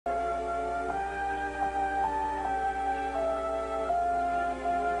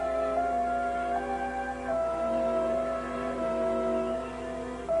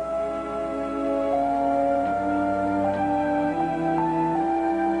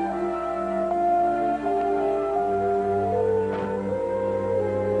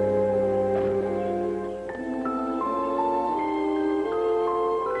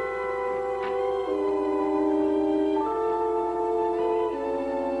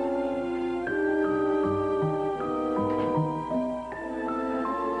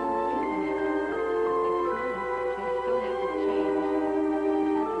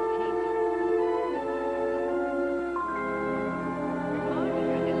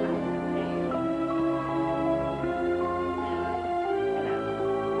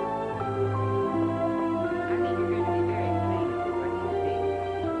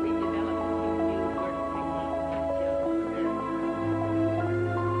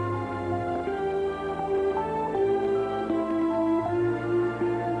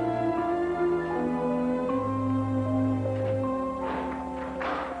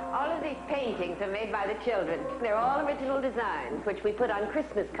are made by the children. They're all original designs, which we put on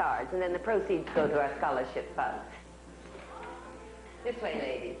Christmas cards, and then the proceeds go to our scholarship fund. This way,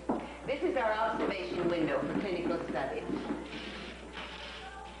 ladies. This is our observation window for clinical study.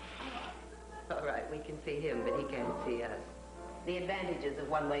 All right, we can see him, but he can't see us. The advantages of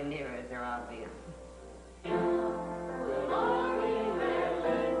one-way mirrors are obvious.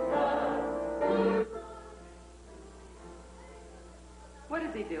 What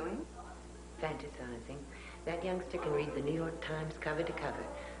is he doing? Fantasizing. That youngster can read the New York Times cover to cover,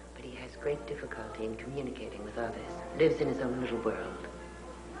 but he has great difficulty in communicating with others. Lives in his own little world.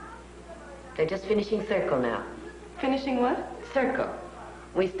 They're just finishing circle now. Finishing what? Circle.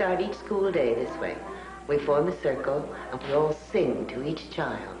 We start each school day this way. We form a circle, and we all sing to each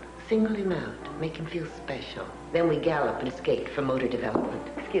child. Single him out, make him feel special. Then we gallop and skate for motor development.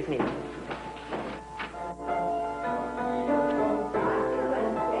 Excuse me.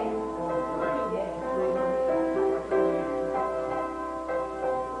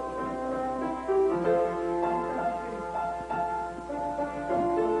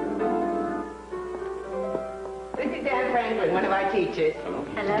 One of our teachers.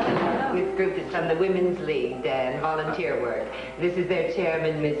 Hello. This group is from the Women's League and volunteer work. This is their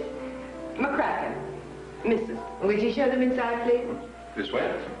chairman, Miss McCracken. Mrs. Would you show them inside, please? This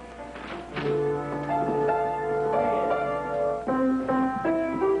way.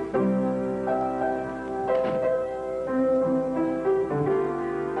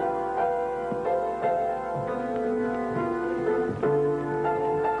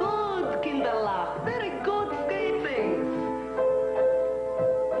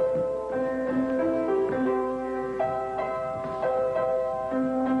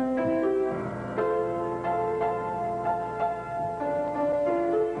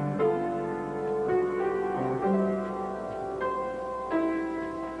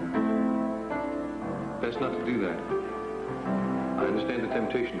 Best not to do that. I understand the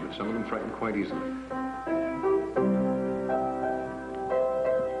temptation, but some of them frighten quite easily.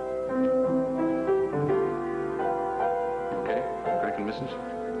 Okay, Kraken listens.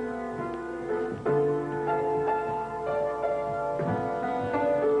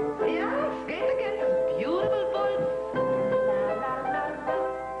 Yeah, skate again. Beautiful voice.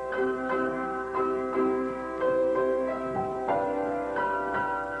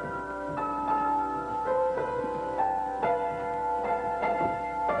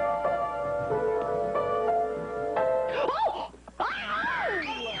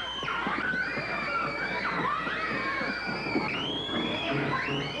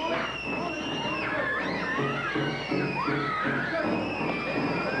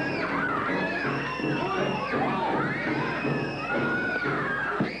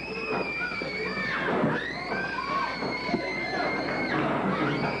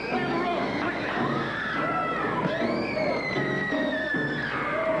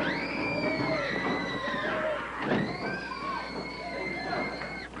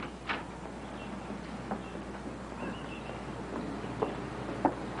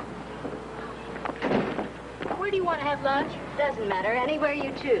 Where do you want to have lunch? Doesn't matter, anywhere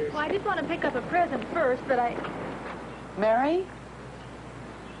you choose. Well, I did want to pick up a present first, but Mary?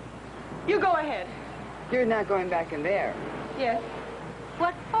 You go ahead. You're not going back in there. Yes.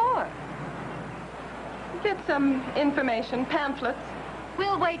 What for? Get some information, pamphlets.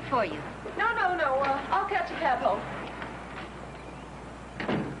 We'll wait for you. No. I'll catch a cab home.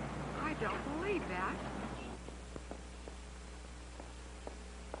 I don't believe that.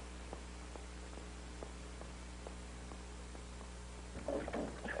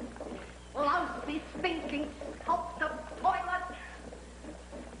 Lousy, stinking, soaked up toilet.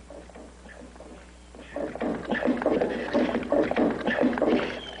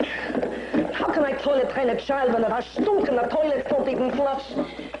 How can I toilet train a child when it has stunk and the toilets don't even flush?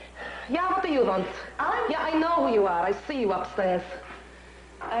 Yeah, what do you want? Yeah, I know who you are. I see you upstairs.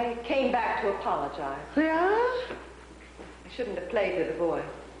 I came back to apologize. Yeah? I shouldn't have played with the boy.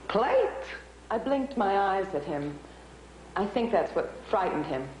 Played? I blinked my eyes at him. I think that's what frightened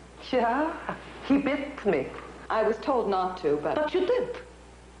him. Yeah, he bit me. I was told not to, but... But you did.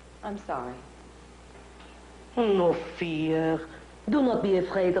 I'm sorry. No fear. Do not be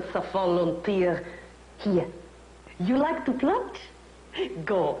afraid of the volunteer. Here, you like to plunge?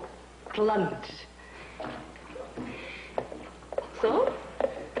 Go, plunge. So,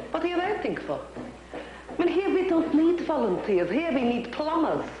 what are you waiting for? I mean, here we don't need volunteers. Here we need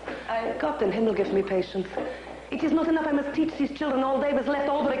plumbers. God in Himmel give me patience. It is not enough I must teach these children all day with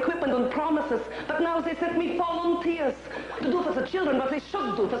leftover equipment and promises. But now they send me volunteers to do for the children what they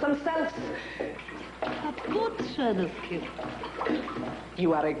should do for themselves. A good schönes Kind.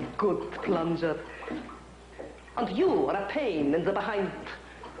 You are a good plunger. And you are a pain in the behind.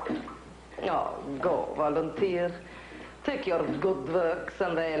 Oh, go, volunteer. Take your good work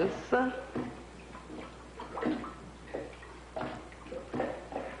somewhere else.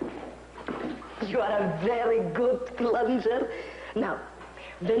 You are a very good plunger. Now,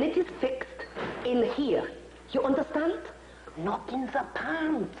 when it is fixed in here, you understand? Not in the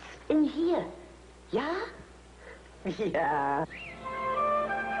pants, in here. Yeah? Yeah.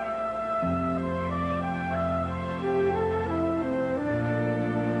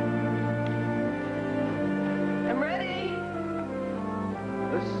 I'm ready.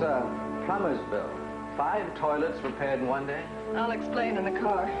 This plumber's bill. 5 toilets repaired in 1 day? I'll explain in the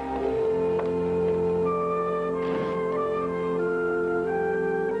car.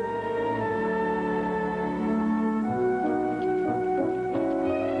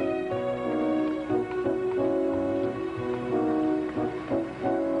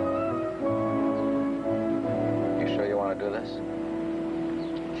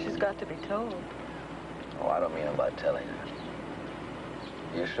 Got to be told. Oh, I don't mean about telling her.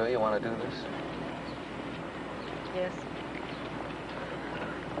 You sure you want to do this? Yes.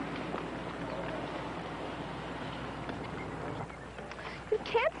 You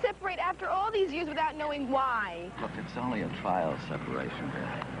can't separate after all these years without knowing why. Look, it's only a trial separation.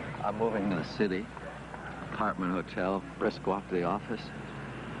 I'm moving to the city. Apartment, hotel, brisk walk to the office.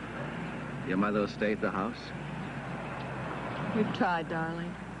 Your mother will stay at the house? We've tried,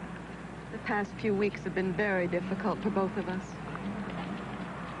 darling. The past few weeks have been very difficult for both of us.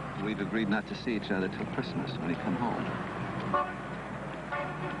 We've agreed not to see each other till Christmas when you come home.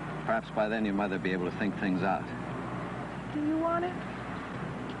 Perhaps by then your mother will be able to think things out. Do you want it?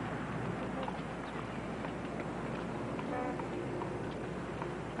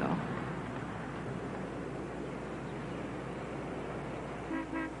 No?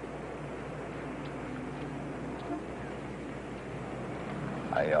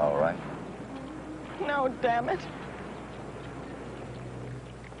 Are you all right? No, damn it.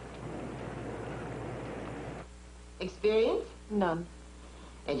 Experience? None.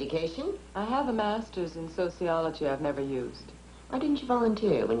 Education? I have a master's in sociology I've never used. Why didn't you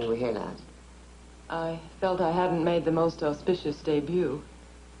volunteer when you were here last? I felt I hadn't made the most auspicious debut.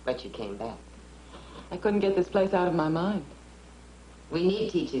 But you came back. I couldn't get this place out of my mind. We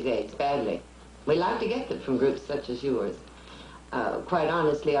need teachers' aides badly. We like to get them from groups such as yours. Quite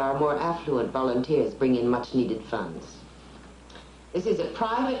honestly, our more affluent volunteers bring in much-needed funds. This is a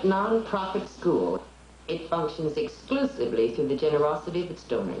private, non-profit school. It functions exclusively through the generosity of its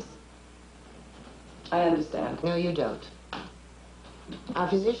donors. I understand. No, you don't. Our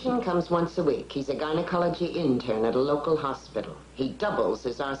physician comes once a week. He's a gynecology intern at a local hospital. He doubles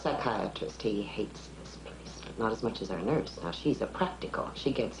as our psychiatrist. He hates this place, but not as much as our nurse. Now, she's a practical.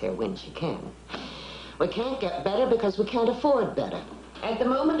 She gets here when she can. We can't get better because we can't afford better. At the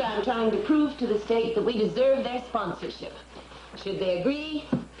moment, I'm trying to prove to the state that we deserve their sponsorship. Should they agree,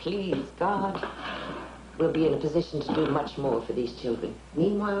 please, God, we'll be in a position to do much more for these children.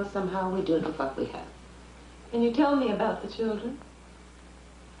 Meanwhile, somehow, we do it with what we have. Can you tell me about the children?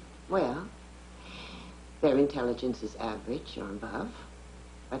 Well, their intelligence is average or above,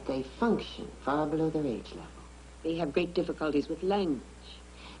 but they function far below their age level. They have great difficulties with language.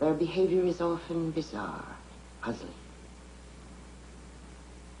 Their behavior is often bizarre, puzzling.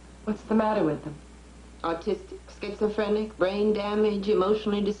 What's the matter with them? Autistic, schizophrenic, brain damage,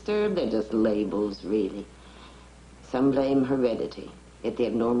 emotionally disturbed. They're just labels, really. Some blame heredity, yet they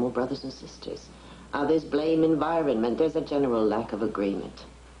have normal brothers and sisters. Others blame environment. There's a general lack of agreement.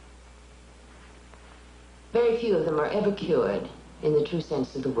 Very few of them are ever cured in the true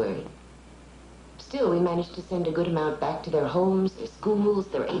sense of the word. Still, we managed to send a good amount back to their homes, their schools.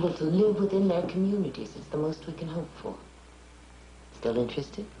 They're able to live within their communities. It's the most we can hope for. Still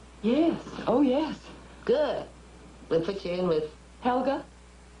interested? Yes. Oh, yes. Good. We'll put you in with Helga?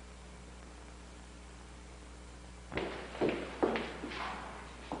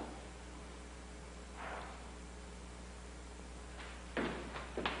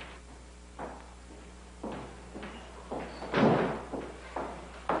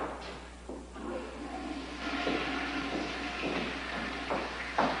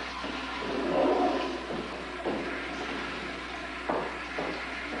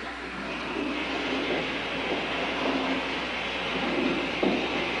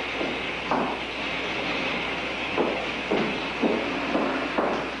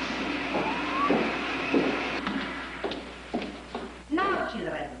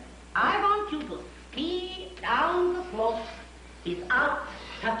 Without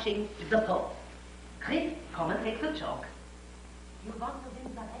touching the pole. Chris, come and take the chalk. You want to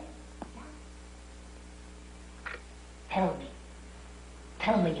win the race? Yeah?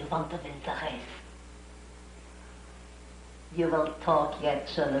 Tell me you want to win the race. You will talk yet,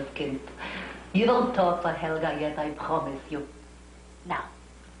 schönes Kind. You will talk for Helga yet, I promise you. Now,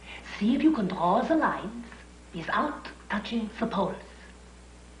 see if you can draw the lines without touching the poles.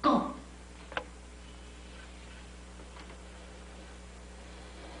 Go.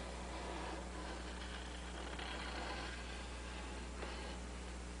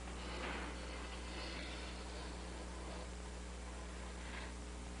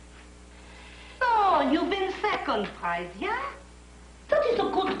 So, you win second prize, yeah? That is a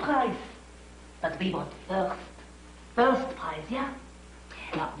good prize. But we want first. First prize, yeah?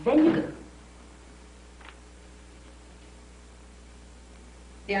 Now, then you go.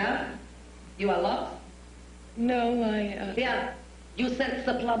 Yeah? You are lost? No, Yeah, you sent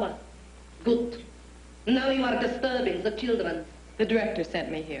the plumber. Good. Now you are disturbing the children. The director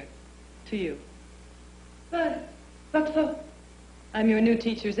sent me here. To you. What? What for? I'm your new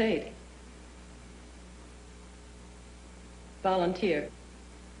teacher's aide. Volunteer.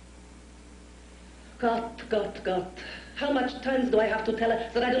 God. How much times do I have to tell her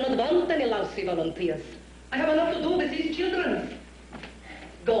that I do not want any lousy volunteers? I have enough to do with these children.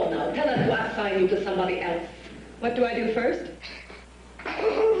 Go now. Tell her to assign you to somebody else. What do I do first?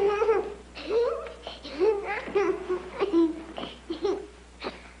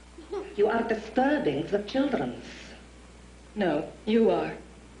 You are disturbing the children. No, you are.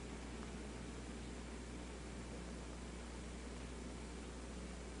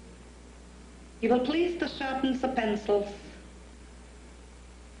 You will please to sharpen the pencils.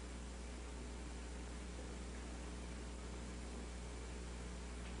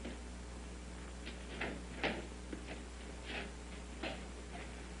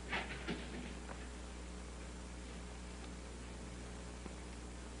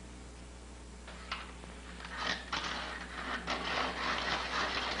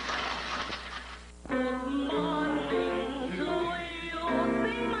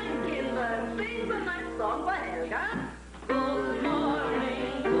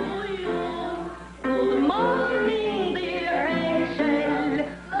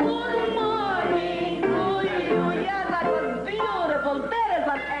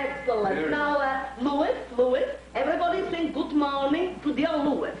 Louis, everybody sing good morning to dear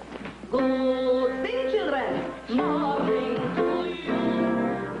Louis. Good, sing children. Morning to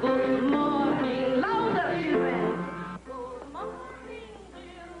you. Good morning, louder children. Good morning,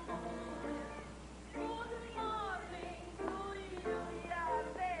 dear Louis. Good morning to you. Yeah,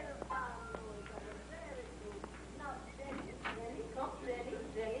 very fine, Louis. Very good. Now, Jenny, come,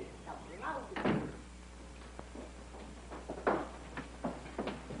 Jenny. Now, louder.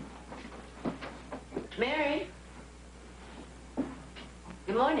 Mary?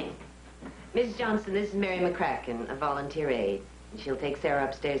 Good morning. Miss Johnson, this is Mary McCracken, a volunteer aide. And she'll take Sarah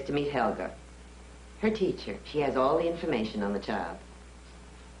upstairs to meet Helga. Her teacher. She has all the information on the child.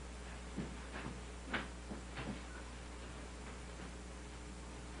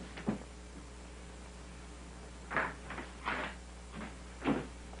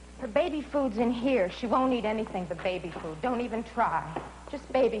 Her baby food's in here. She won't eat anything but baby food. Don't even try. Just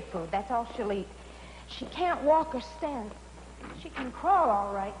baby food. That's all she'll eat. She can't walk or stand. She can crawl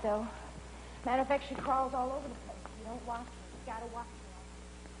all right, though. Matter of fact, she crawls all over the place. You don't watch her. You gotta watch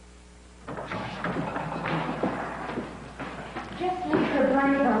her. Just leave her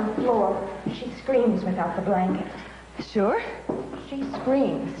blanket on the floor. She screams without the blanket. Sure. She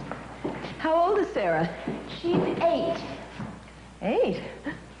screams. How old is Sarah? She's 8. 8?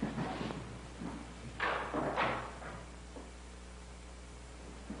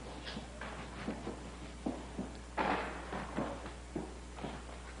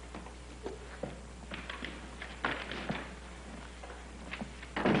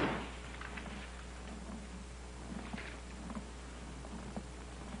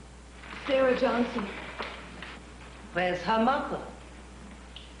 Sarah Johnson. Where's her mother?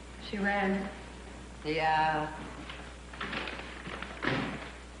 She ran. Yeah.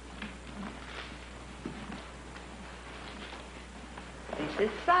 This is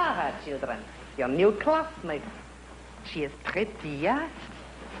Sarah, children. Your new classmate. She is pretty, yeah?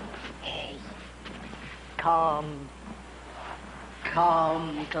 Hey. Come.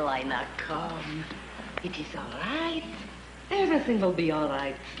 Come, Kleiner, come. It is all right. Everything will be all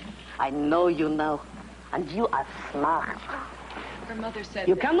right. I know you now, and you are smart. Her mother said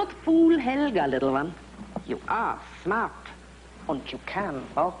You cannot fool Helga, little one. You are smart, and you can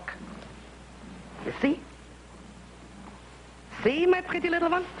walk. You see? See, my pretty little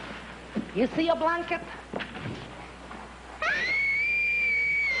one? You see your blanket?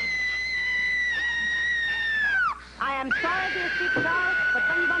 am sorry, dear sweet Charles, but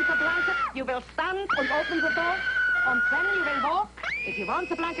when you want a blanket, you will stand and open the door. And then you will walk. If you want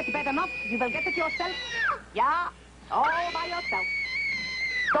the blanket bad enough, you will get it yourself. Yeah, all by yourself.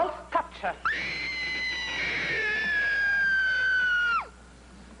 Don't touch her.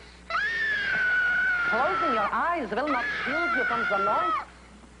 Closing your eyes will not shield you from the noise.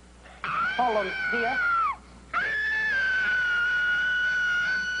 Follow, dear.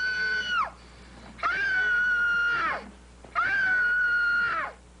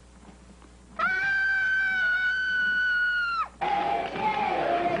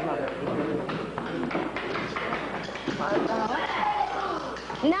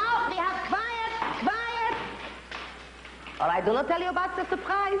 Now we have quiet. Well, I do not tell you about the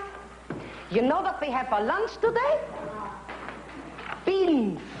surprise. You know what we have for lunch today?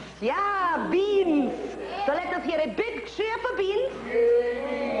 Beans. Yeah, beans. So let us hear a big cheer for beans.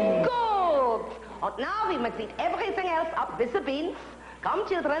 Good. And now we must eat everything else up with the beans. Come,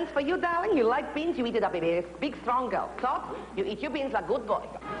 children, for you, darling. You like beans, you eat it up, baby. Big, strong girl. So, you eat your beans like a good boy.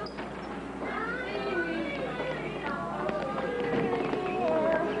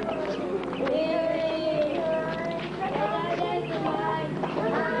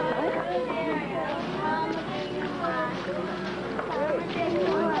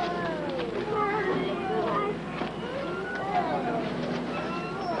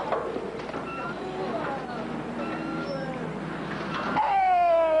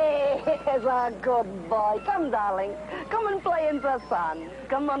 He's a good boy. Come, darling. Come and play in the sun.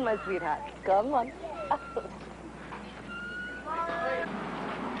 Come on, my sweetheart. Come on.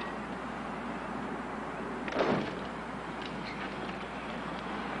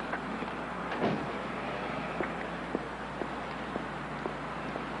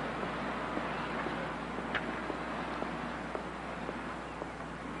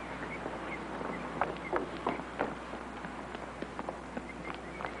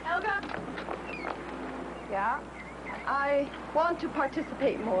 Yeah? I want to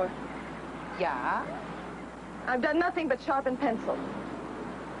participate more. Yeah? I've done nothing but sharpen pencils.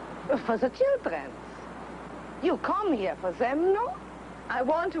 For the children. You come here for them, no? I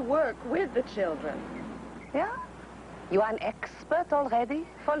want to work with the children. Yeah? You are an expert already,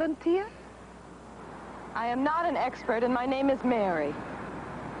 volunteer? I am not an expert, and my name is Mary.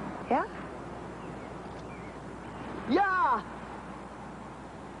 Yeah? Yeah!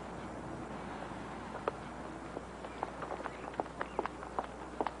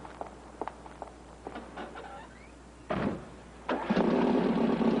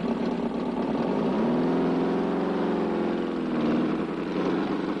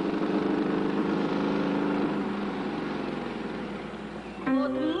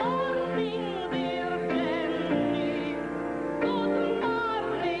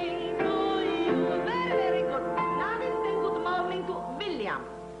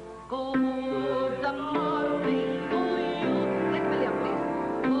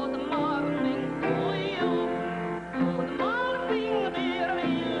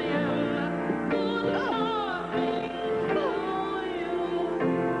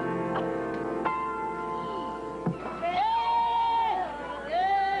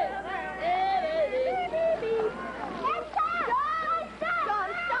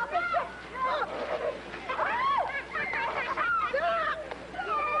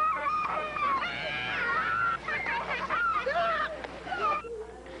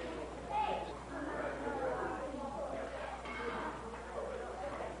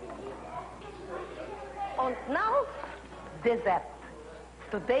 And now, dessert.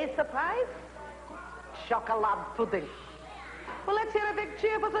 Today's surprise, chocolate pudding. Well, let's hear a big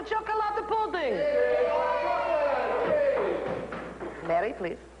cheer for the chocolate pudding. Mary,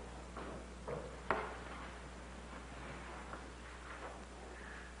 please.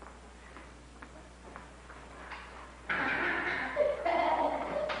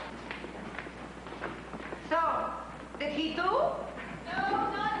 So, did he do?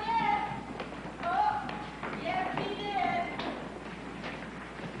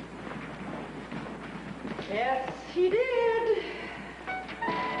 Yes, he did.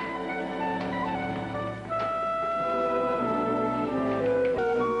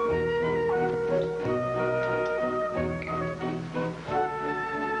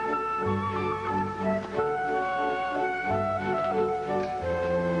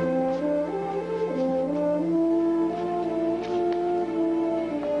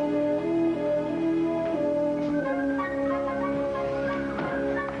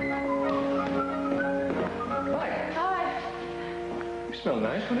 Smell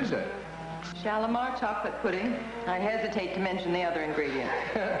nice. What is that? Shalimar chocolate pudding. I hesitate to mention the other ingredient.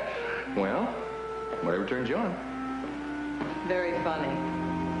 Well, whatever turns you on. Very funny.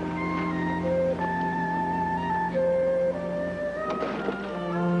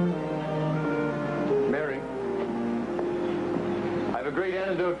 Mary, I have a great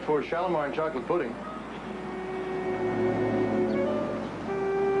antidote for Shalimar and chocolate pudding.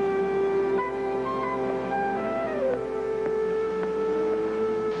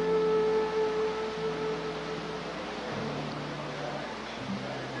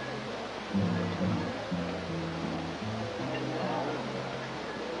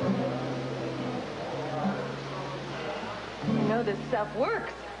 You know this stuff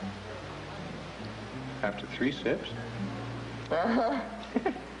works. After 3 sips? Uh-huh.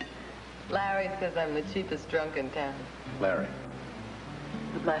 Larry says I'm the cheapest drunk in town. Larry.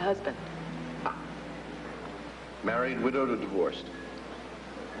 With my husband. Married, widowed, or divorced?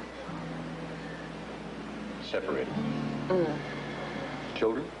 Separated.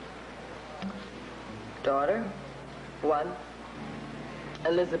 Children? Daughter. 1.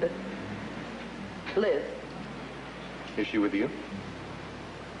 Elizabeth. Liz. Is she with you?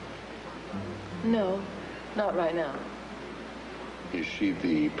 No, not right now. Is she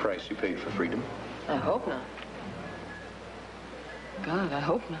the price you paid for freedom? I hope not. God, I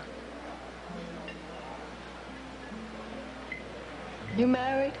hope not. You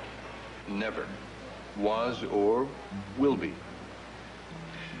married? Never. Was or will be.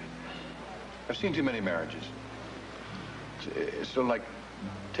 I've seen too many marriages. It's sort of like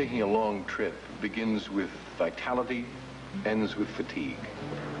taking a long trip. It begins with vitality, ends with fatigue.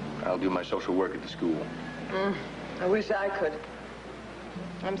 I'll do my social work at the school. I wish I could.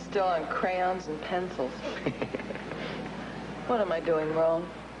 I'm still on crayons and pencils. What am I doing wrong?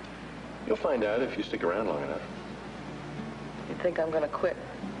 You'll find out if you stick around long enough. You think I'm gonna quit?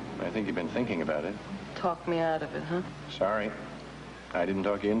 I think you've been thinking about it. Talk me out of it, huh? Sorry. I didn't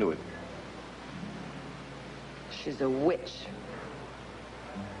talk you into it. She's a witch.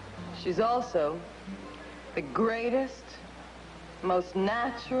 She's also the greatest, most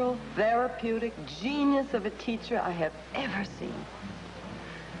natural, therapeutic genius of a teacher I have ever seen.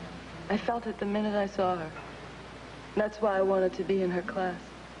 I felt it the minute I saw her. That's why I wanted to be in her class.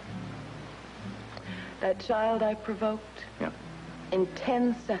 That child I provoked, Yeah. in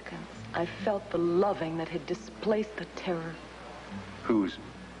 10 seconds, I felt the loving that had displaced the terror. Whose?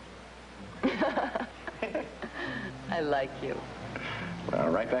 I like you. Well,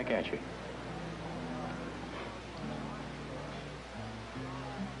 right back at you.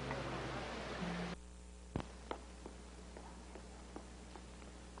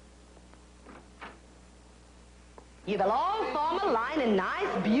 You will all form a line, a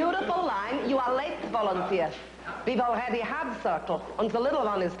nice, beautiful line. You are late, volunteer. We've already had circle. And the little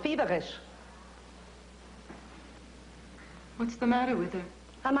one is feverish. What's the matter with her?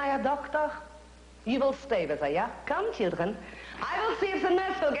 Am I a doctor? You will stay with her, yeah? Come, children. I will see if the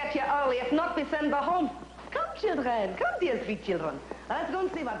nurse will get you early. If not, we send her home. Come, children. Come, dear sweet children. Let's go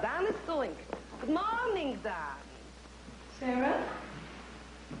and see what Dan is doing. Good morning, Dan. Sarah?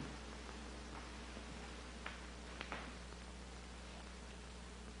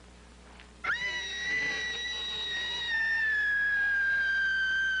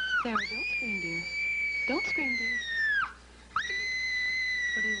 Sarah, don't scream, dear. Don't scream, dear.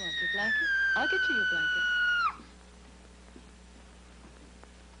 What do you want, your blanket? I'll get you your blanket.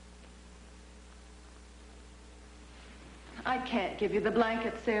 I can't give you the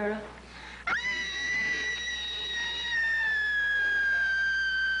blanket, Sarah.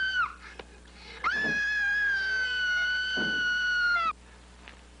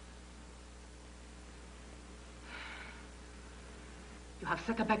 You have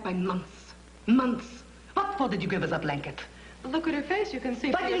set her back by months. Months. What for did you give us a blanket? Look at her face. You can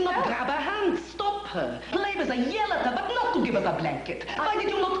see Why for did you not yourself. grab her hand? Stop her. Play with her, yell at her, but not to give us a blanket. Why did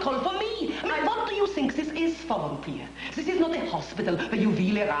you not call for me? I mean, what do you think this is, volunteer? This is not a hospital where you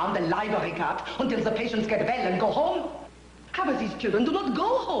wheel around a library cart until the patients get well and go home. However, these children do not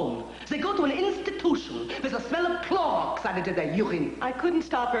go home. They go to an institution with a smell of Clorox added to their urine. I couldn't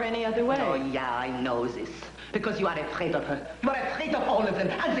stop her any other way. Oh, yeah, I know this. Because you are afraid of her. You are afraid of all of them.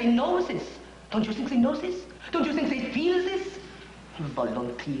 And they know this. Don't you think they know this? Don't you think they feel this?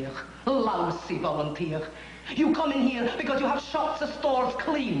 Volunteer. Lousy volunteer. You come in here because you have shopped the stores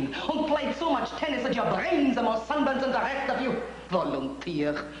clean and played so much tennis that your brains are more sunburnt than the rest of you.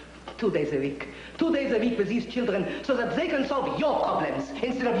 Volunteer. 2 days a week. 2 days a week with these children so that they can solve your problems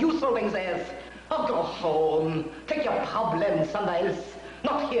instead of you solving theirs. Oh, go home. Take your problems somewhere else.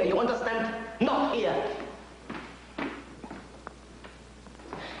 Not here, you understand? Not here.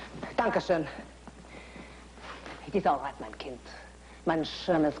 Dankeschön. It is all right, mein Kind. Mein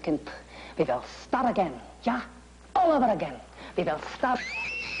schönes Kind. We will start again, ja? all over again. We will start.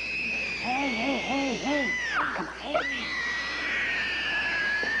 Hey. Come on. Hey.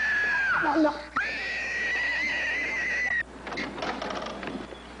 No.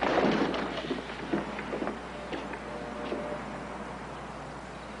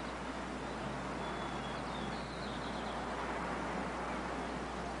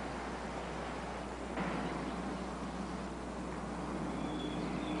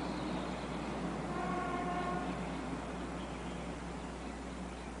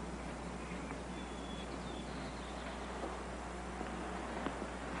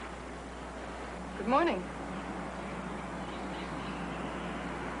 Good morning.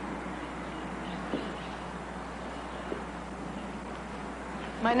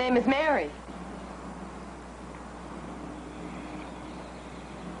 My name is Mary.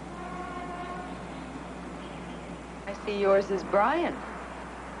 I see yours is Brian.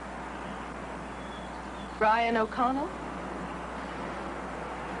 Brian O'Connell?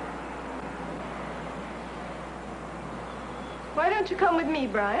 Why don't you come with me,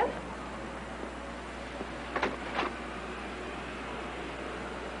 Brian?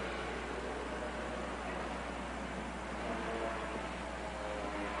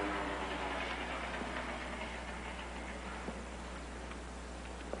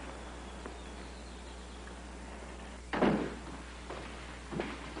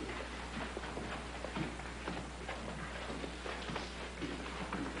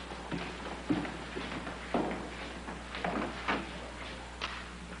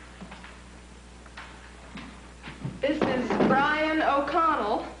 This is Brian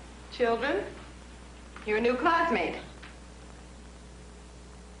O'Connell, children. Your new classmate.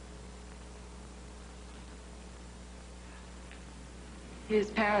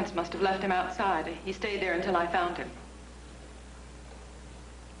 His parents must have left him outside. He stayed there until I found him.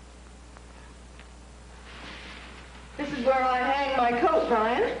 This is where I hang my coat,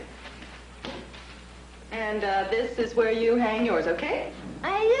 Brian. And this is where you hang yours, okay?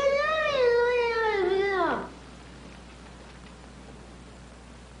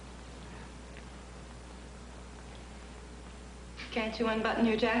 Can't you unbutton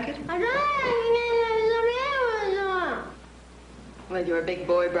your jacket? Well, you're a big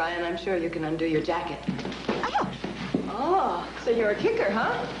boy, Brian. I'm sure you can undo your jacket. Oh, so you're a kicker,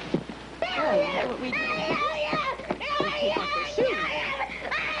 huh? Oh, we take off your shoes.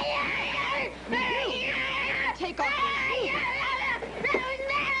 Take off your shoes.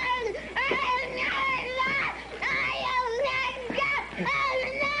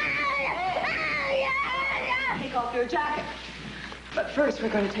 Take off your jacket. But first, we're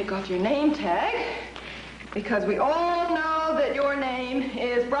going to take off your name tag, because we all know that your name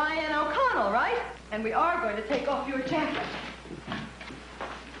is Brian O'Connell, right? And we are going to take off your jacket.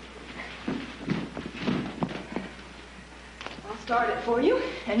 I'll start it for you,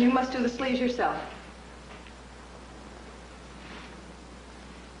 and you must do the sleeves yourself.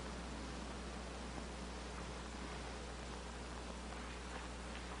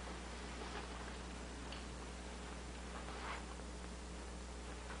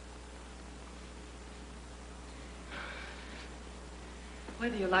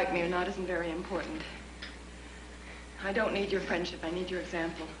 Whether you like me or not isn't very important. I don't need your friendship. I need your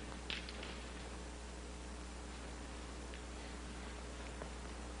example.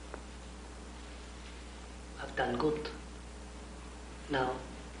 I've done good. Now,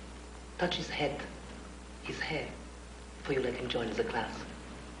 touch his head, his hair, before you let him join the class.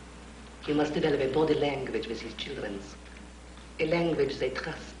 You must develop a body language with his children's. A language they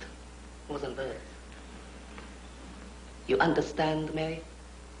trust more than words. You understand, Mary?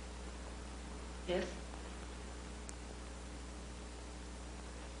 Yes?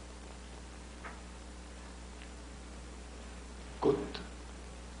 Good.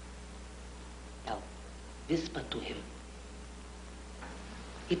 Now, whisper to him.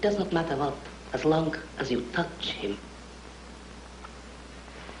 It does not matter what, as long as you touch him.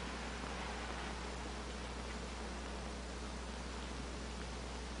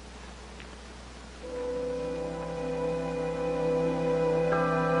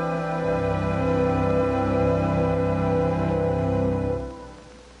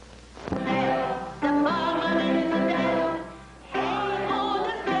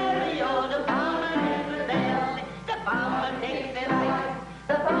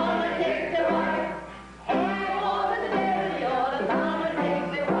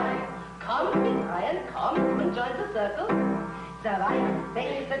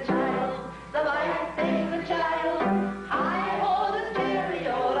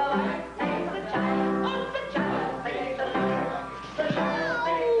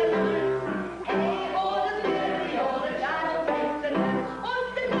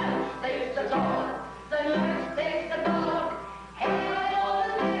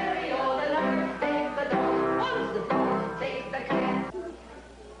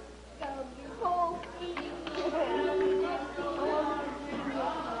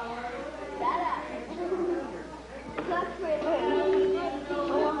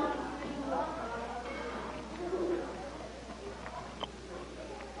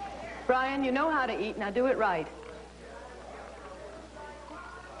 Brian, you know how to eat. Now do it right.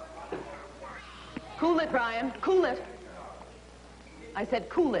 Cool it, Brian. Cool it. I said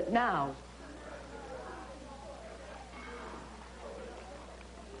cool it now.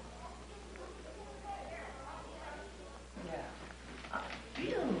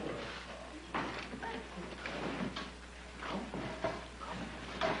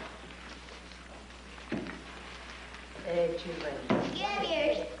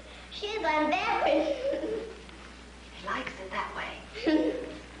 Gibberish. She's on backwards. He likes it that way.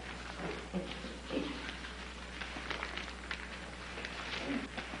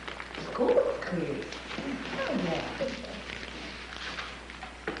 School quiz. Oh, yeah.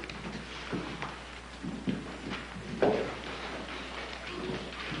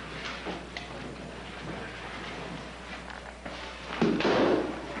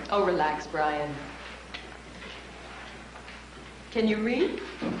 Oh, relax, Brian. Can you read?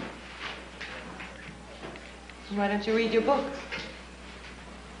 Why don't you read your books?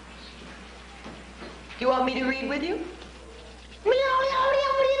 Do you want me to read with you?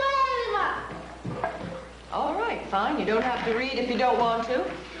 All right, fine. You don't have to read if you don't want to.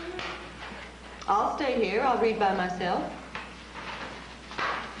 I'll stay here. I'll read by myself.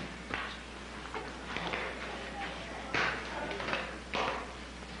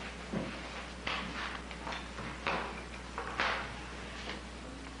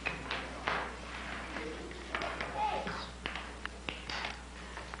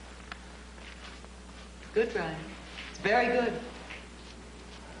 Good, Brian. It's very good.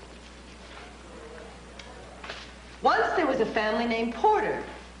 Once there was a family named Porter.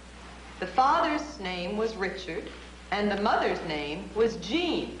 The father's name was Richard, and the mother's name was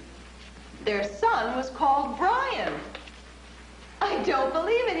Jean. Their son was called Brian. I don't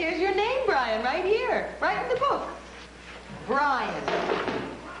believe it. Here's your name, Brian, right here, right in the book. Brian.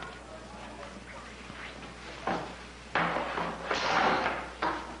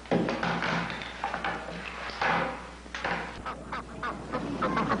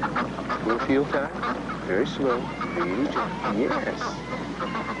 Will feel time. Very slow. Really gentle. Yes.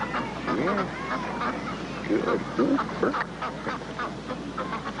 Yeah. Good. Super.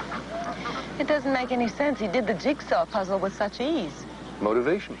 It doesn't make any sense. He did the jigsaw puzzle with such ease.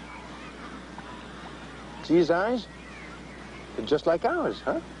 Motivation. See his eyes? They're just like ours,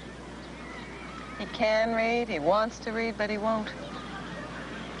 huh? He can read, he wants to read, but he won't.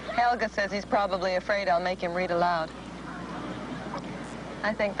 Helga says he's probably afraid I'll make him read aloud.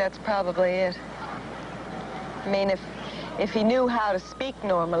 I think that's probably it. I mean, if he knew how to speak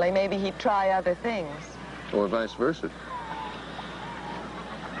normally, maybe he'd try other things. Or vice versa.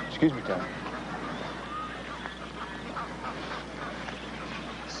 Excuse me, Tom.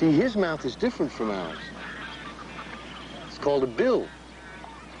 See, his mouth is different from ours. It's called a bill.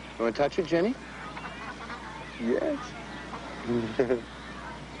 You want to touch it, Jenny? Yes.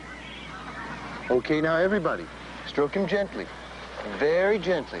 Okay, now everybody, stroke him gently. Very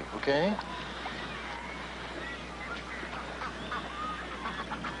gently, okay?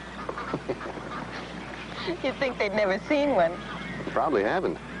 You'd think they'd never seen one. You probably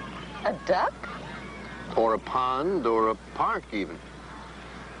haven't. A duck? Or a pond, or a park, even.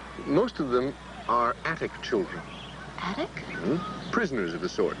 Most of them are attic children. Attic? Prisoners of the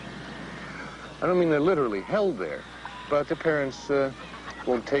sort. I don't mean they're literally held there, but their parents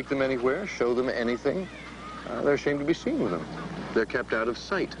won't take them anywhere, show them anything. They're ashamed to be seen with them. They're kept out of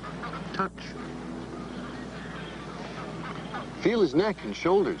sight, touch. Feel his neck and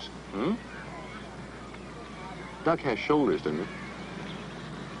shoulders. Duck has shoulders, doesn't it?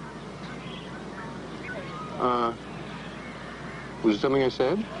 Was it something I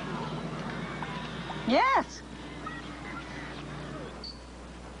said? Yes.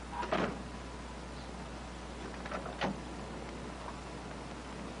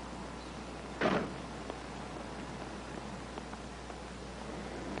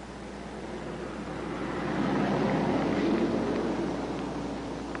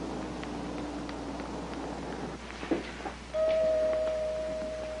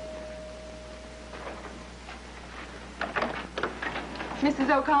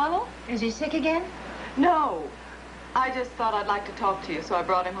 Mrs. O'Connell? Is he sick again? No. I just thought I'd like to talk to you, so I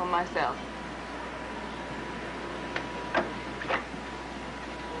brought him home myself.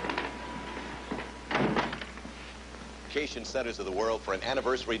 Vacation centers of the world for an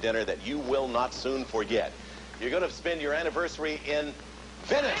anniversary dinner that you will not soon forget. You're going to spend your anniversary in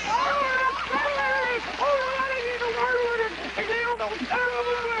Venice.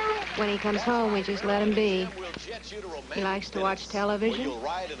 When he comes home, we just let him be. He likes to watch television.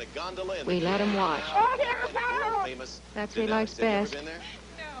 We let him watch. That's what he likes best.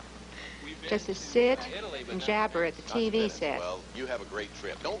 just to sit and jabber at the TV set. Well, you have a great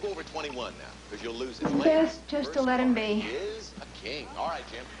trip. Don't go over 21 now, because you'll lose his Best just to let him be. He is a king. All right,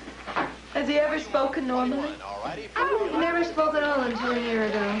 Jim. Has he ever spoken normally? All righty. He never spoke at all until a year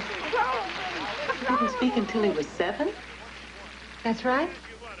ago. He didn't speak until he was 7? That's right.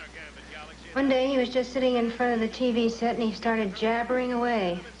 One day he was just sitting in front of the TV set and he started jabbering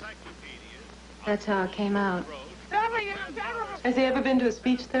away. That's how it came out. Has he ever been to a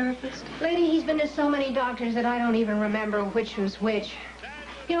speech therapist? Lady, he's been to so many doctors that I don't even remember which was which.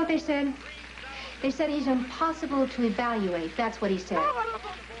 You know what they said? They said he's impossible to evaluate. That's what he said.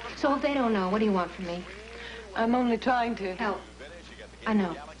 So if they don't know, what do you want from me? I'm only trying to Help. I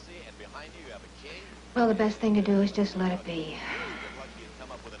know. Well, the best thing to do is just let it be.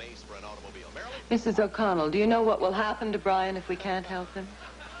 Mrs. O'Connell, do you know what will happen to Brian if we can't help him?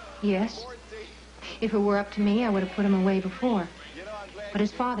 Yes. If it were up to me, I would have put him away before. But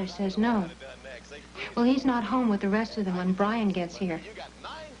his father says no. Well, he's not home with the rest of them when Brian gets here.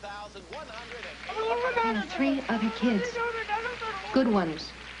 There are 3 other kids. Good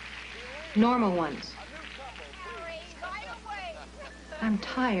ones. Normal ones. I'm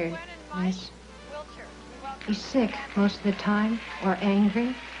tired, miss. He's sick most of the time, or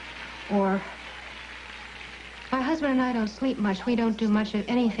angry, or... My husband and I don't sleep much. We don't do much of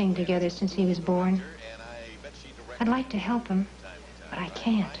anything together since he was born. I'd like to help him, but I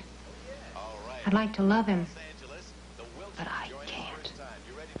can't. I'd like to love him, but I can't.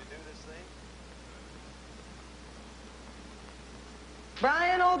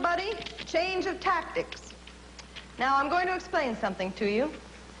 Brian, old buddy, change of tactics. Now, I'm going to explain something to you.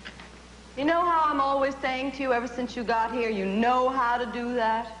 You know how I'm always saying to you ever since you got here, you know how to do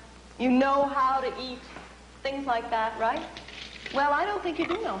that? You know how to eat? Things like that, right? Well, I don't think you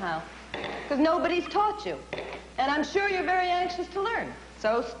do know how, because nobody's taught you. And I'm sure you're very anxious to learn.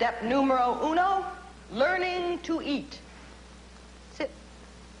 So step numero uno, learning to eat. Sit.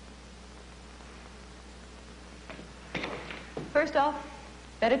 First off,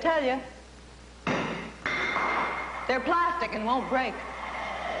 better tell you, they're plastic and won't break.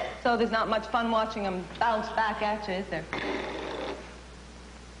 So there's not much fun watching them bounce back at you, is there?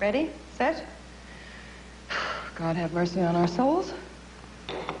 Ready? Set? God have mercy on our souls.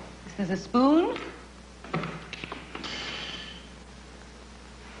 This is a spoon.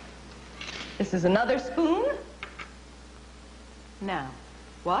 This is another spoon. Now,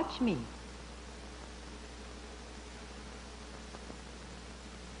 watch me.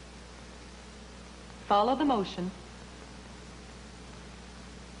 Follow the motion.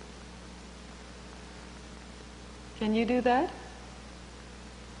 Can you do that?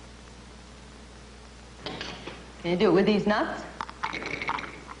 Can you do it with these nuts?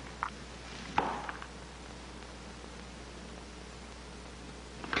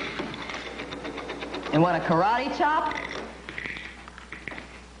 And want a karate chop?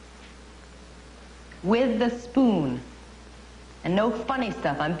 With the spoon. And no funny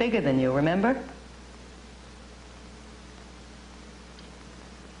stuff. I'm bigger than you, remember?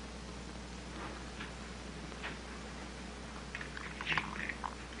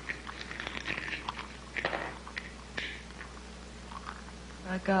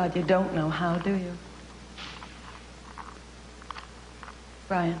 My God, you don't know how, do you?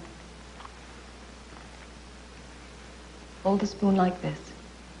 Brian. Hold the spoon like this.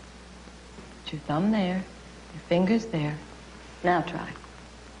 Put your thumb there, your fingers there. Now try.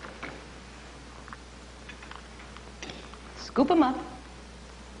 Scoop them up.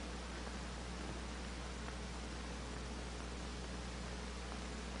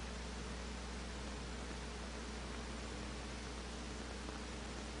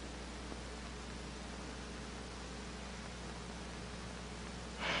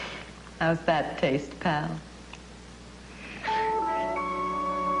 How's that taste, pal?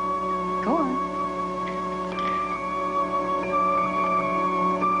 Go on.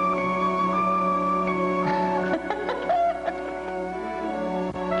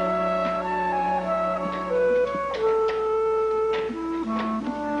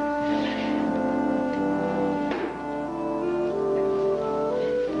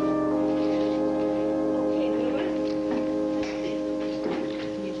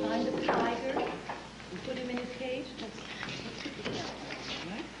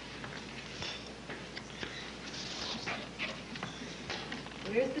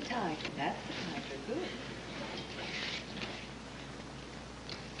 Where's the tiger? That's the tiger. Good.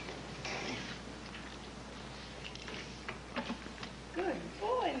 Good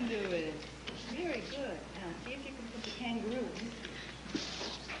boy, Louis. Very good. Now, see if you can put the kangaroo in.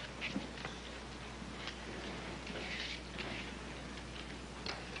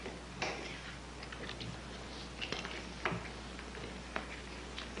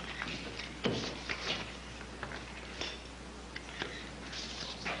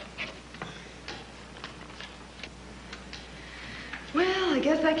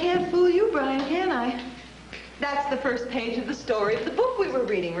 guess I can't fool you, Brian, can I? That's the first page of the story of the book we were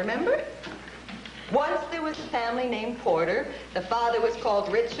reading, remember? Once there was a family named Porter. The father was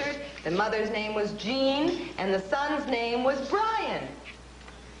called Richard, the mother's name was Jean, and the son's name was Brian.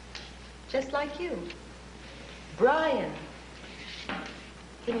 Just like you. Brian.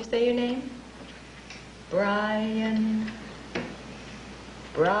 Can you say your name? Brian.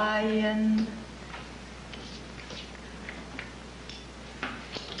 Brian.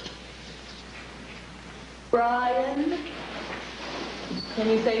 Brian. Can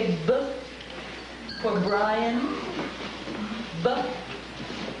you say B for Brian? B.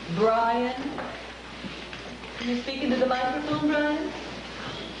 Brian. Can you speak into the microphone, Brian?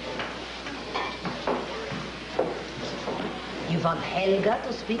 You want Helga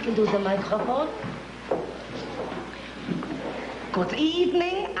to speak into the microphone? Good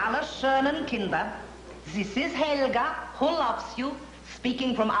evening, alle schönen Kinder. This is Helga, who loves you,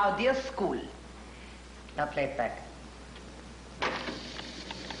 speaking from our dear school. Now play it back.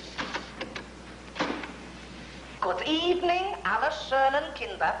 Good evening, alle schönen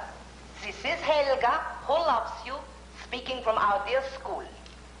Kinder. This is Helga, who loves you, speaking from our dear school.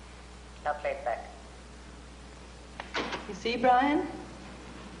 Now play it back. You see, Brian?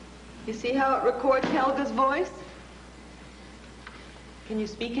 You see how it records Helga's voice? Can you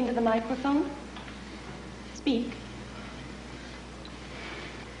speak into the microphone? Speak.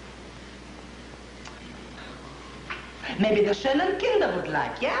 Maybe the schönen Kinder would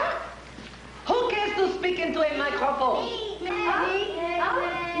like, yeah? Who cares to speak into a microphone?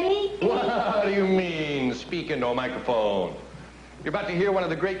 Me. What do you mean, speak into a microphone? You're about to hear one of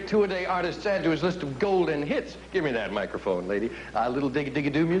the great two-a-day artists add to his list of golden hits. Give me that microphone, lady. A little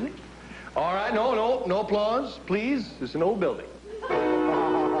digga-digga-doo music. All right, no applause, please. It's an old building.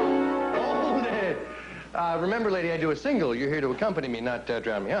 Hold it. Remember, lady, I do a single. You're here to accompany me, not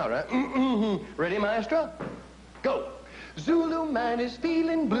drown me out, right? Ready, maestro? Go. Zulu man is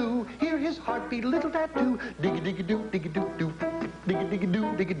feeling blue. Hear his heartbeat, a little tattoo. Digga-digga-doo, digga-doo-doo.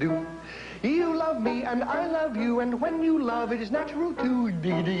 Digga-digga-doo, digga-doo. You love me and I love you, and when you love, it is natural too.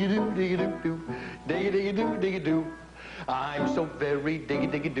 Digga-digga-doo, digga-doo-doo. Digga-digga-doo, digga-doo. I'm so very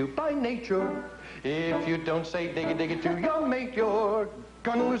digga-digga-doo by nature. If you don't say digga-digga-doo, your mate, you're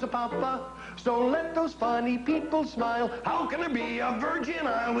gonna lose a papa. So let those funny people smile. How can I be a virgin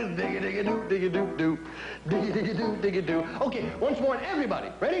isle with digga-digga-doo, digga-doo-doo? Digga-digga-doo, digga-doo. Okay, once more,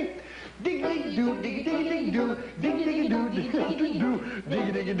 everybody. Ready? Digga-digga-doo, digga-digga-doo, digga-digga-doo, digga-digga-doo,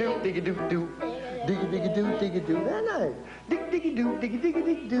 digga-digga-doo, digga-doo-doo. Digga-digga-doo, digga-doo. Very nice. Digga-digga-doo,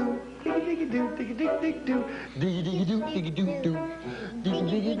 digga-digga-doo, digga-digga-doo, digga-digga-doo, digga-digga-doo, digga-doo-doo.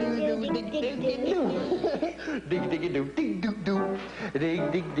 Digga-digga-doo, digga-digga-doo. Digga-digga-doo, digga-doo-doo.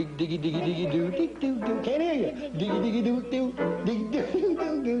 Dig-dig-dig-digga-digga-digga-doo, dig-doo-doo. Can't hear you. Digga-digga-doo-doo,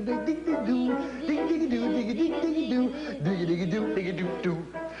 dig-doo-doo-doo, dig-digga-doo, dig-digga-doo, digga-digga-digga-doo, digga-digga-doo, digga-doo-doo.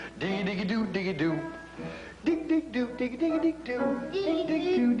 Digga-digga-doo, digga-doo. Dig-dig-doo, digga-digga-dig-doo.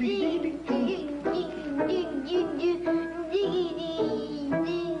 Dig-dig-doo, digga-digga-dig-doo.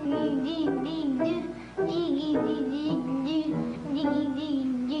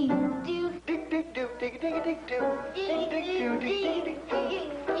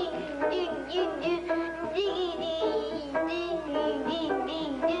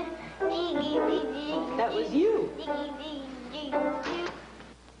 That was you.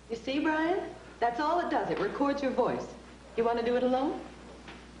 You see, Brian? That's all it does. It records your voice. You want to do it alone?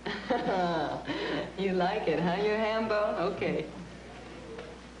 You like it, huh, your ham bone? Okay.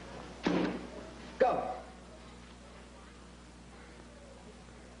 Go.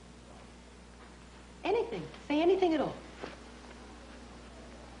 Anything. Say anything at all.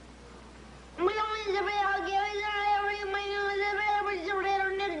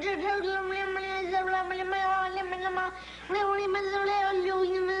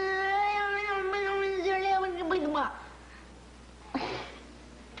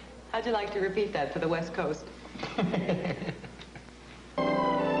 How'd you like to repeat that for the West Coast?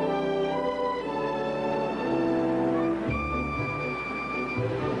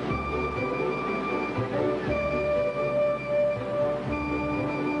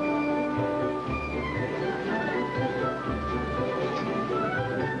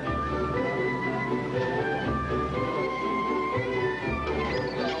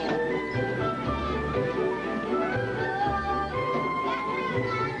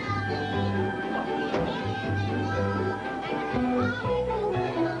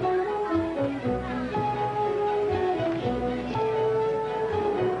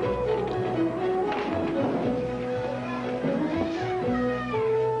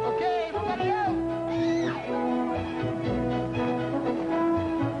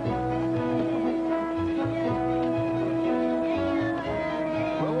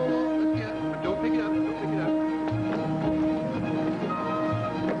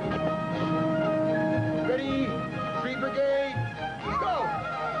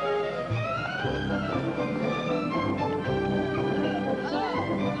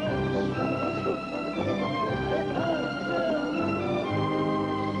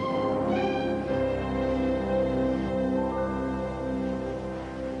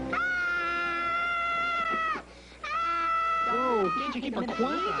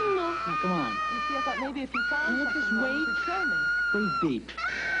 quiet enough. Now, come on. You see, I thought maybe if you found Just something wrong, wait. you could show me. Breathe deep.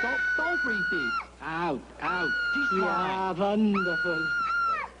 Don't breathe deep. Out, out. She's fine. Wonderful.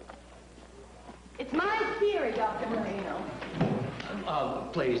 It's my theory, Dr. Marino.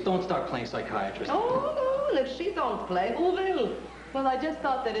 Please, don't start playing psychiatrist. Oh, no, and if she don't play, who will? Well, I just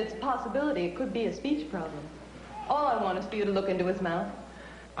thought that it's a possibility. It could be a speech problem. All I want is for you to look into his mouth.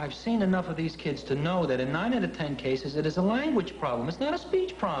 I've seen enough of these kids to know that in 9 out of 10 cases, it is a language problem. It's not a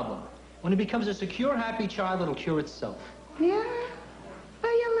speech problem. When it becomes a secure, happy child, it'll cure itself. Yeah?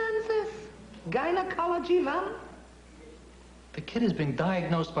 Where you learn this? Gynecology, man? The kid has been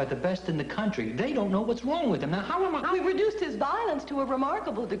diagnosed by the best in the country. They don't know what's wrong with him. Now, how am I... We've reduced his violence to a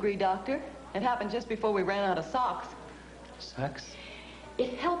remarkable degree, Doctor. It happened just before we ran out of socks. Socks?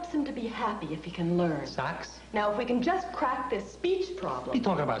 It helps him to be happy if he can learn. Socks? Now, if we can just crack this speech problem... What are you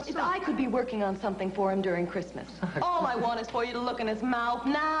talking about? If I could be working on something for him during Christmas. All I want is for you to look in his mouth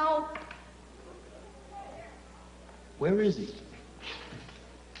now. Where is he?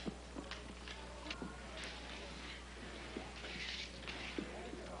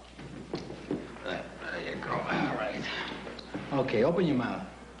 There you go. All right. Okay, open your mouth.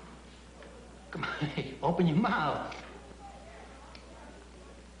 Come on, hey, open your mouth.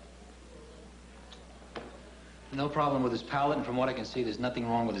 No problem with his palate, and from what I can see, there's nothing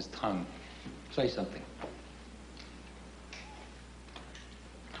wrong with his tongue. Say something.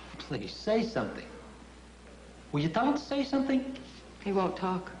 Please, say something. Will you tell him to say something? He won't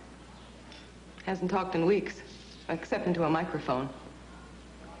talk. Hasn't talked in weeks, except into a microphone.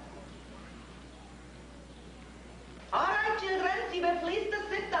 All right, children, you were pleased to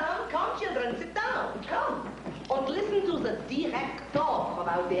sit down. Come, children, sit down. Come. And listen to the director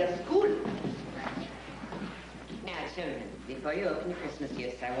about their school. Now, children, before you open your Christmas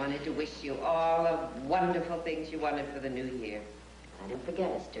gifts, I wanted to wish you all the wonderful things you wanted for the new year. Now, don't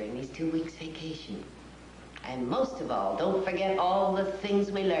forget us during these 2 weeks' vacation. And most of all, don't forget all the things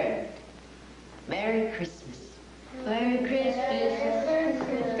we learned. Merry Christmas. Merry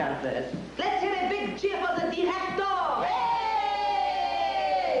Christmas. God bless. Let's hear a big cheer for the director.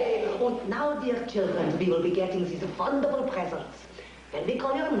 Hey! And now, dear children, we will be getting these wonderful presents. When we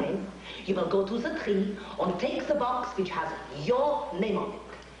call your name, you will go to the tree and take the box which has your name on it.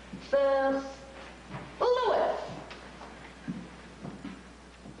 First, Louis.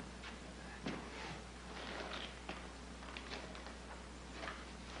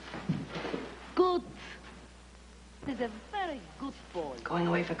 Good. He's a very good boy. Going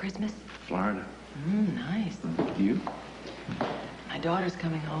away for Christmas? Florida. Nice. You? My daughter's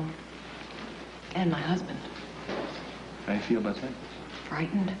coming home. And my husband. How do you feel about that?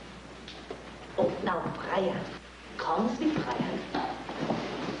 Frightened. Oh, now, Brian. Come, sweet Brian.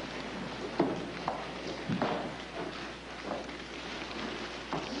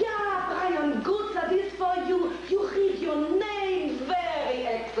 Yeah, Brian, good, that is for you. You read your name. Very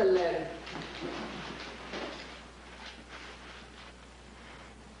excellent.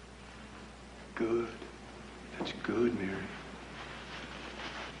 Good. That's good, Mary.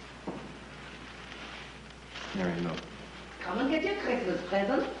 Mary, no. Come and get your Christmas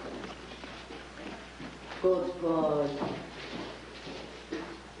present. Good boy.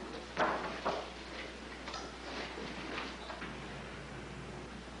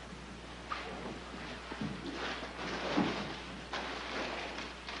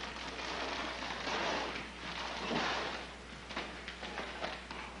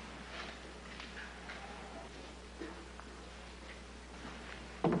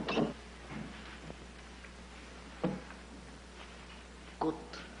 Gut,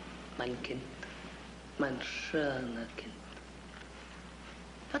 mein Kind. Mein schöner Kind.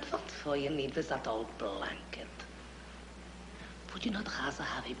 But what for you need this that old blanket? Would you not rather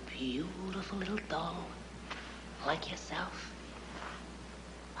have a beautiful little doll like yourself?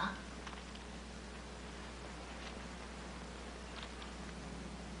 Huh?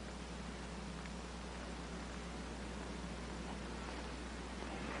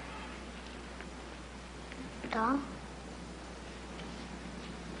 Doll?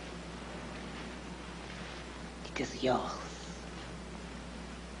 It is yours.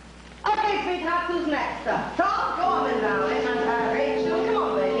 Okay, sweetheart, who's next? Tom, go on in now. And Rachel, come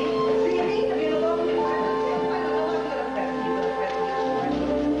on, baby. See you need to be able to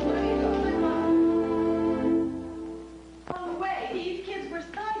On the way, these kids were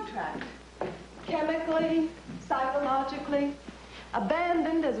sidetracked. Chemically, psychologically,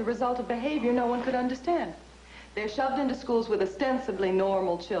 abandoned as a result of behavior no one could understand. They're shoved into schools with ostensibly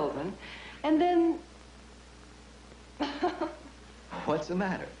normal children, and then... What's the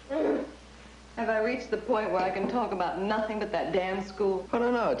matter? Have I reached the point where I can talk about nothing but that damn school? Oh,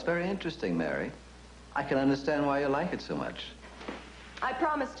 no, it's very interesting, Mary. I can understand why you like it so much. I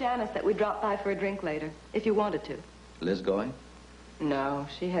promised Janice that we'd drop by for a drink later, if you wanted to. Liz going? No,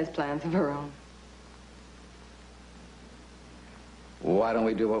 she has plans of her own. Why don't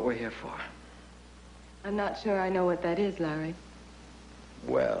we do what we're here for? I'm not sure I know what that is, Larry.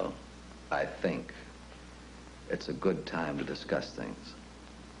 Well, I think it's a good time to discuss things.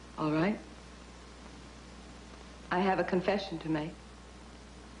 All right. I have a confession to make.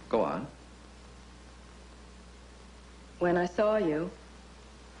 Go on. When I saw you,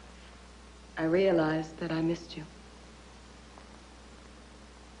 I realized that I missed you.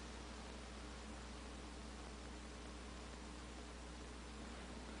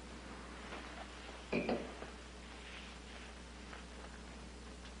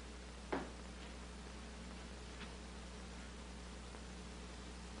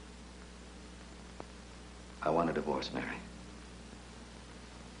 I want a divorce, Mary.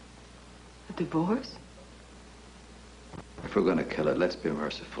 A divorce? If we're going to kill it, let's be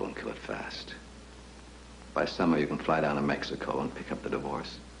merciful and kill it fast. By summer, you can fly down to Mexico and pick up the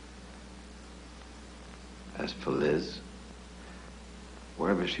divorce. As for Liz,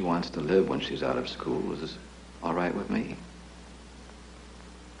 wherever she wants to live when she's out of school is all right with me.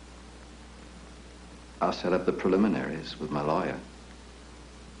 I'll set up the preliminaries with my lawyer.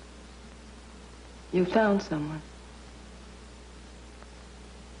 You found someone?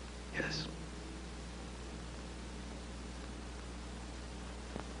 Yes.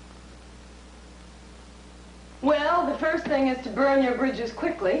 Well, the first thing is to burn your bridges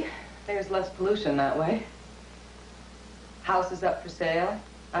quickly. There's less pollution that way. House is up for sale.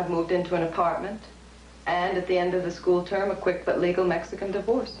 I've moved into an apartment. And at the end of the school term, a quick but legal Mexican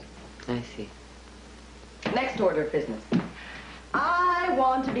divorce. I see. Next order of business. I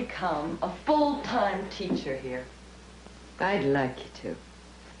want to become a full-time teacher here. I'd like you to.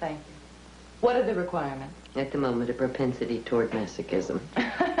 Thank you. What are the requirements? At the moment, a propensity toward masochism.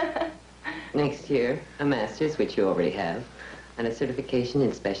 Next year, a master's, which you already have, and a certification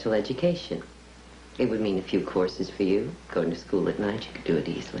in special education. It would mean a few courses for you. Going to school at night, you could do it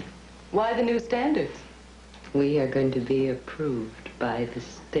easily. Why the new standards? We are going to be approved by the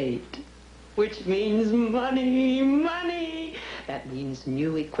state, which means money, money. That means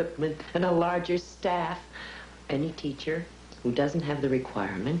new equipment and a larger staff. Any teacher who doesn't have the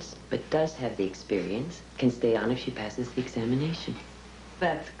requirements, but does have the experience, can stay on if she passes the examination.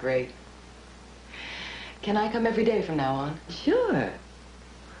 That's great. Can I come every day from now on? Sure.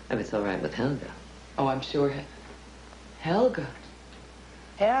 If it's all right with Helga. Oh, I'm sure. Helga?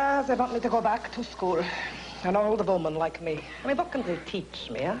 Yeah, they want me to go back to school. An old woman like me. I mean, what can they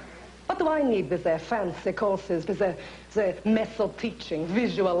teach me, eh? What do I need with their fancy courses, with their method teaching,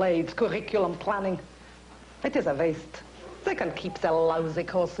 visual aids, curriculum planning? It is a waste. They can keep their lousy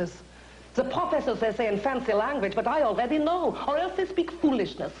courses. The professors, they say in fancy language, but I already know. Or else they speak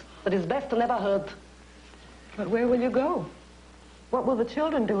foolishness that is best never heard. But where will you go? What will the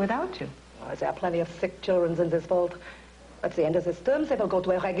children do without you? Oh, there are plenty of sick children in this world. At the end of this term, they will go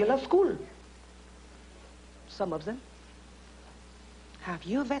to a regular school. Some of them. Have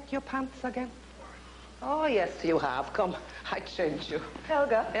you wet your pants again? Oh, yes, you have. Come, I change you.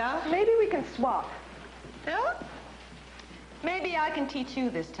 Helga? Yeah? Maybe we can swap. Yeah? Maybe I can teach you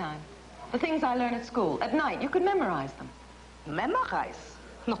this time. The things I learn at school. At night, you could memorize them. Memorize?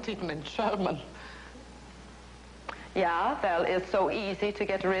 Not even in German. Yeah, well, it's so easy to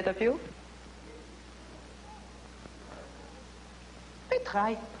get rid of you. We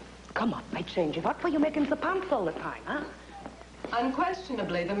try. Come on, I change you. What were you making the pants all the time, huh?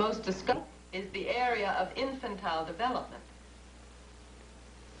 Unquestionably, the most discussed is the area of infantile development.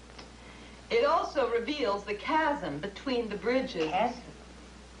 It also reveals the chasm between the bridges. Chasm?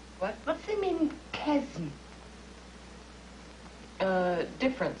 What? What's the meaning, chasm?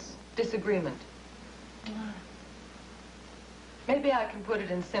 Difference, disagreement. Maybe I can put it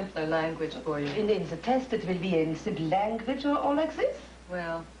in simpler language for you. In the test, it will be in simple language or like this?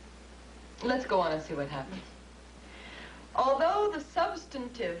 Well, let's go on and see what happens. Although the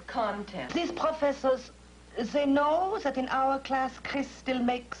substantive content... These professors, they know that in our class Chris still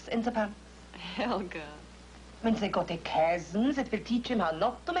makes in the pants. Helga. When they got a chasm, that will teach him how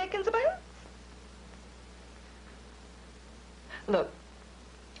not to make in the pants. Look,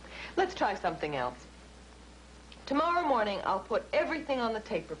 let's try something else. Tomorrow morning, I'll put everything on the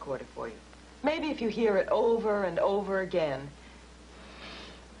tape recorder for you. Maybe if you hear it over and over again.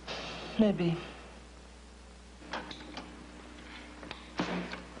 Maybe.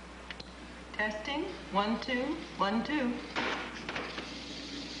 Testing. 1, 2, 1, 2.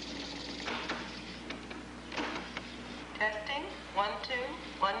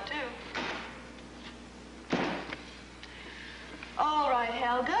 1, 2. All right,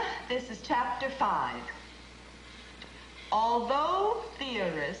 Helga, this is chapter 5. Although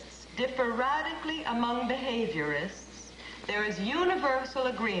theorists differ radically among behaviorists, there is universal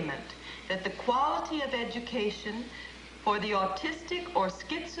agreement that the quality of education for the autistic or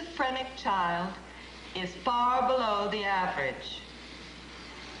schizophrenic child is far below the average.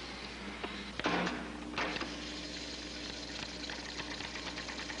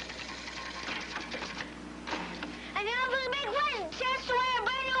 And now for the big one. Chance to wear a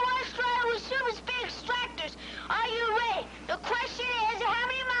brand new wash dryer with super speed extractors. Are you ready? The question is, how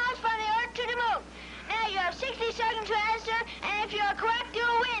many miles from the Earth to the Moon? Now you have 60 seconds to answer, and if you are correct,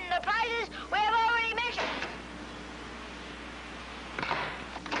 you'll win the prizes we have already mentioned.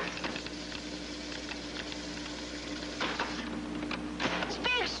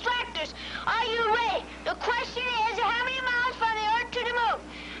 Speed extractors. Are you ready? The question is, how many miles from the Earth to the Moon?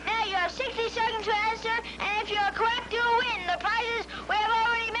 Now you have 60 seconds to answer, and if you are correct, you'll win the prizes we have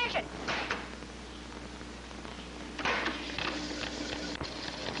already mentioned.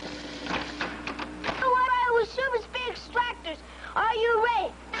 With super speed extractors. Are you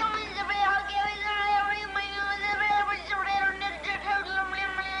ready?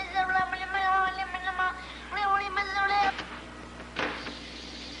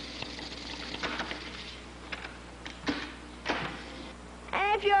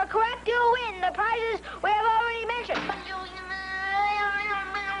 And if you're correct, you'll win the prizes we have already mentioned.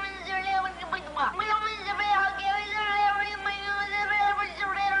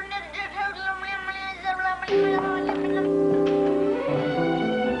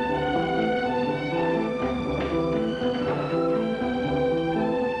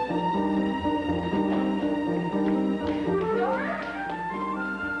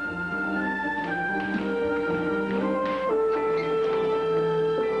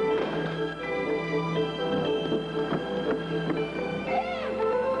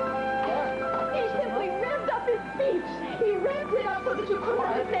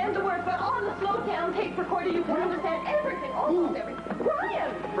 You can understand everything, almost everything.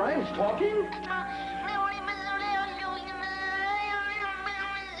 Brian! Brian's talking?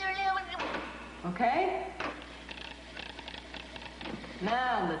 Okay?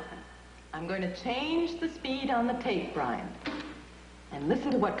 Now listen. I'm going to change the speed on the tape, Brian. And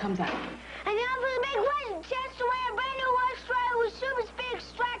listen to what comes out. And now for the big one. Chance to wear a brand new wash dryer with super speed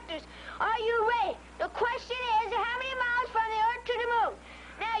extractors. Are you ready? The question is, how many miles from the Earth to the Moon?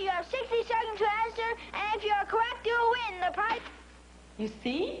 Now you have 60 seconds to answer, and if you're correct, you'll win the prize. You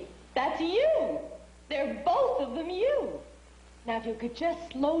see? That's you. They're both of them you. Now, if you could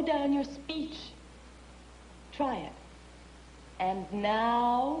just slow down your speech. Try it. And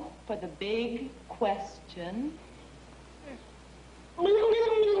now for the big question.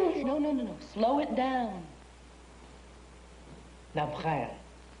 No. Slow it down. Now, Brian,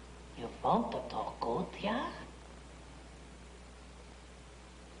 you want to talk good, yeah?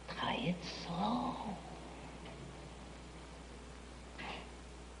 Try it slow.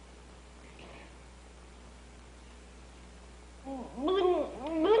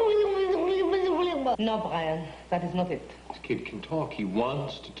 No, Brian, that is not it. This kid can talk. He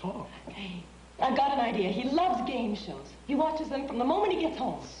wants to talk. Hey, I've got an idea. He loves game shows. He watches them from the moment he gets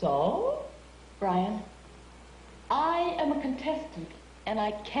home. So? Brian, I am a contestant, and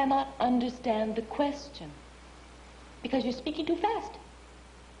I cannot understand the question. Because you're speaking too fast.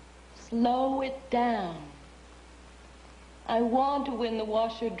 Slow it down. I want to win the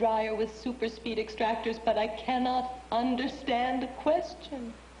washer-dryer with super speed extractors, but I cannot understand the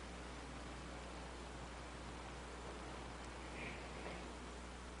question.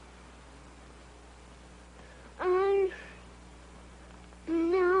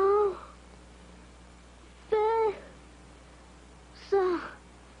 No.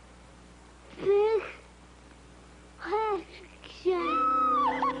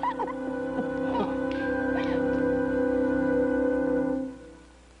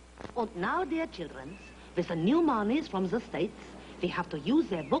 And now, dear children, with the new monies from the States, we have to use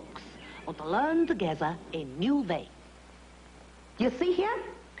their books and learn together a new way. You see here?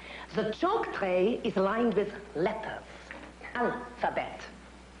 The chalk tray is lined with letters. Alphabet.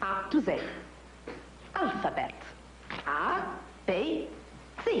 A to Z. Alphabet. A, B,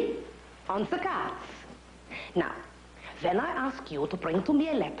 C. On the cards. Now, when I ask you to bring to me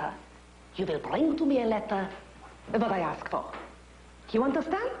a letter, you will bring to me a letter what I ask for. You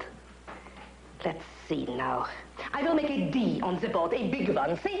understand? Let's see now. I will make a D on the board, a big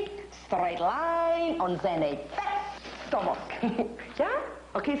one, see? Straight line, and then a fat stomach. Yeah?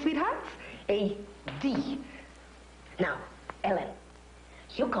 Okay, sweethearts? A D. Now, Ellen,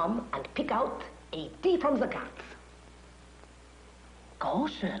 You come and pick out a D from the cats. Go,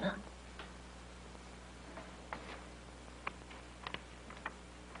 Schöne.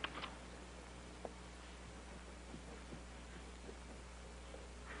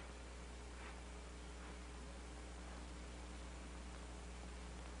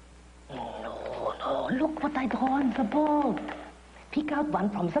 No, look what I draw on the board. Pick out one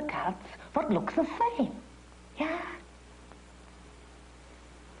from the cards what looks the same. Yeah.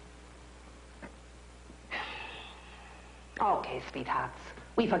 Okay, sweethearts,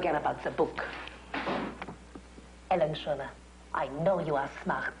 we forget about the book. Ellen Schöne, I know you are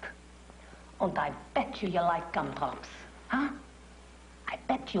smart. And I bet you like gumdrops, huh? I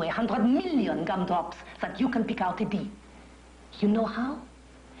bet you 100 million gumdrops that you can pick out a D. You know how?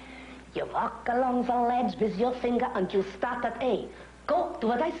 You walk along the ledge with your finger and you start at A. Go, do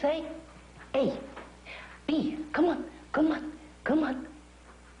what I say. A, B, come on, come on, come on.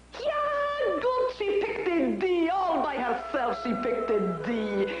 Yeah, good, she picked a D all by herself. She picked a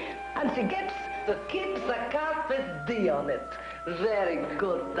D. And she keeps the card with D on it. Very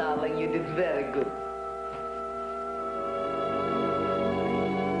good, darling, you did very good.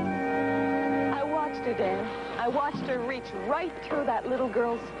 I watched her, Dan. I watched her reach right through that little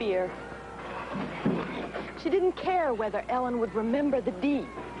girl's fear. She didn't care whether Ellen would remember the D.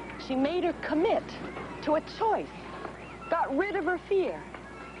 She made her commit to a choice. Got rid of her fear.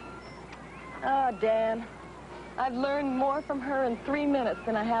 Ah, Dan, I've learned more from her in 3 minutes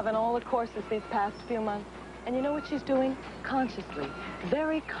than I have in all the courses these past few months. And you know what she's doing? Consciously,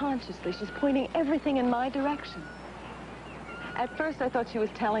 very consciously, she's pointing everything in my direction. At first, I thought she was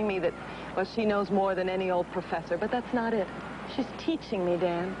telling me that, well, she knows more than any old professor, but that's not it. She's teaching me,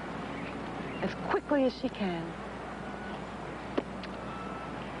 Dan, as quickly as she can.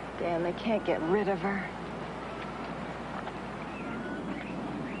 Dan, they can't get rid of her.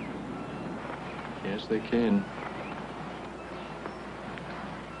 Yes, they can.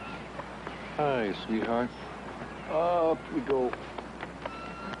 Hi, sweetheart. Up we go.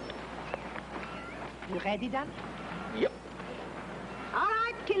 You ready, Dan? Yep. All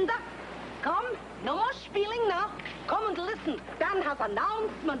right, Kinder. Come, no more spieling now. Come and listen. Dan has an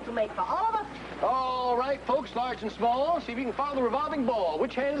announcement to make for all of us. All right, folks, large and small. See if you can follow the revolving ball.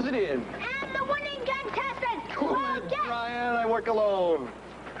 Which hand is it in? And the winning contestant. Quit, Brian. I work alone.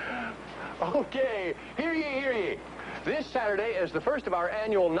 Okay, hear ye, hear ye. This Saturday is the first of our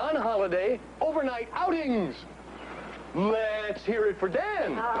annual non-holiday overnight outings. Let's hear it for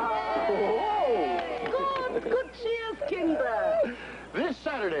Dan. Whoa. Good cheers, Kinder. This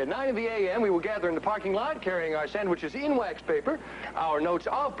Saturday at 9 a.m. we will gather in the parking lot carrying our sandwiches in wax paper, our notes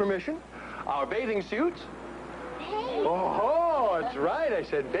of permission, our bathing suits. Oh, that's right, I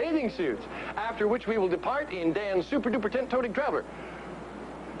said bathing suits. After which we will depart in Dan's super-duper tent-toting traveler.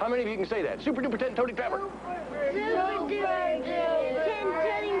 How many of you can say that? Super-duper tent-toting traveler.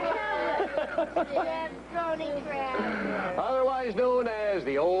 Otherwise known as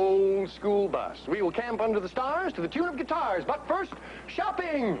the old school bus. We will camp under the stars to the tune of guitars. But first,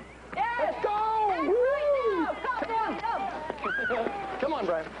 shopping. Yes. Let's go. Right now. Come on,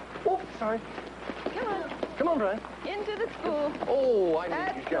 Brian. Oh, sorry. Come on. Come on, Brian. Into the school. Oh, I need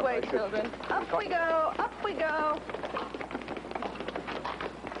That's to the jump. way, children. Up we go. Up we go.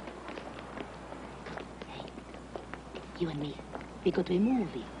 You and me, we go to a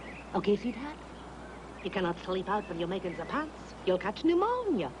movie. Okay, sweetheart? You cannot sleep out when you're making the pants. You'll catch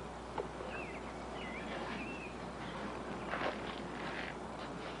pneumonia.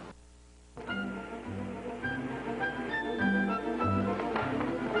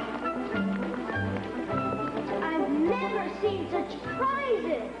 I've never seen such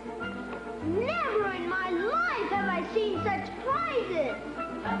prizes. Never in my life have I seen such prizes.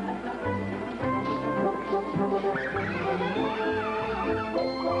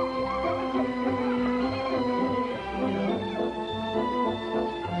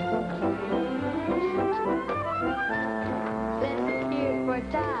 Let's cheer for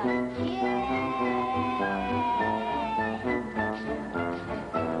Todd.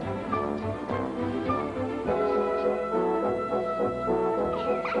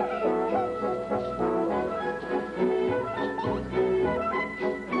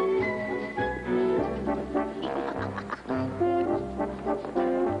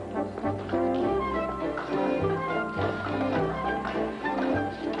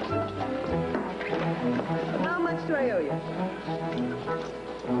 How much do I owe you?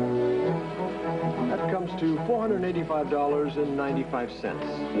 That comes to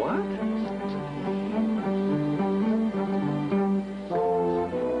 $485.95. What?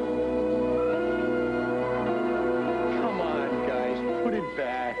 Come on, guys. Put it back.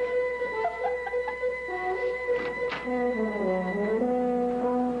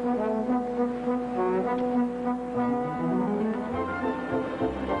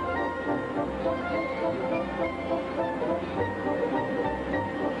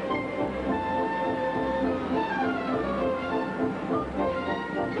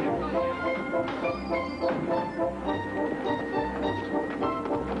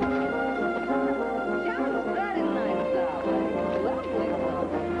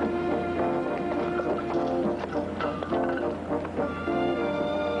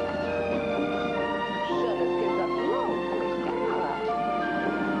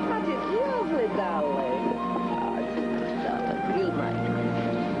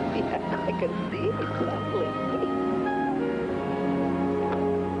 can see. It's lovely.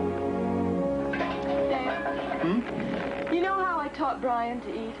 Dan, you know how I taught Brian to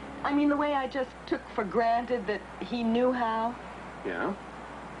eat? I mean, the way I just took for granted that he knew how? Yeah?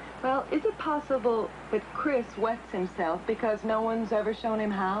 Well, is it possible that Chris wets himself because no one's ever shown him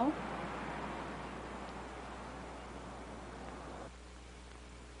how?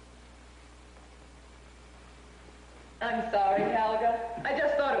 I'm sorry, Helga. I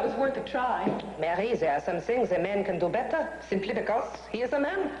just thought it was worth a try. Mary, there are some things a man can do better, simply because he is a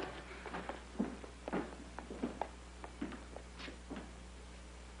man.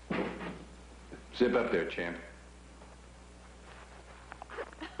 Zip up there, champ.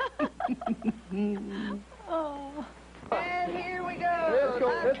 Oh. And here we go.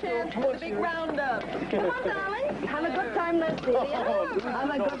 Our chance for the big roundup. Come on, darling. Have a good time, Leslie. Have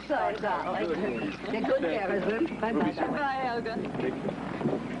a good time, darling. Take good care of him. Bye-bye, darling. Bye, Helga.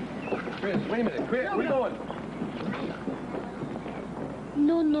 Chris, wait a minute. Chris, where are you going?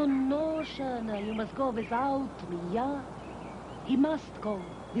 No, no, no, Shana. You must go without me, yeah? He must go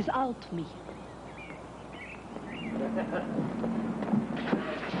without me.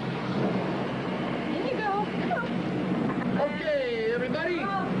 Here you go. Okay, everybody,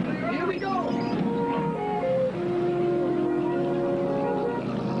 here we go.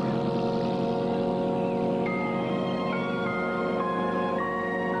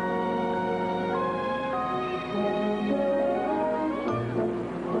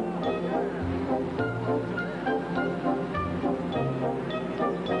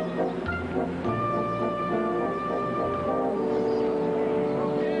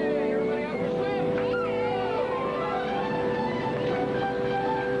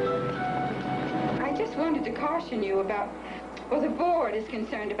 You about, well, the board is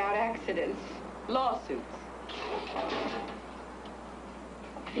concerned about accidents. Lawsuits.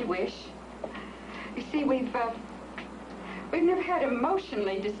 If you wish. You see, we've never had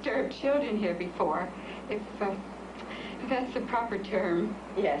emotionally disturbed children here before, if that's the proper term.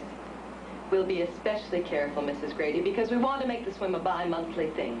 Yes. We'll be especially careful, Mrs. Grady, because we want to make the swim a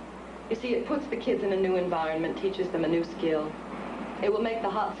bi-monthly thing. You see, it puts the kids in a new environment, teaches them a new skill. It will make the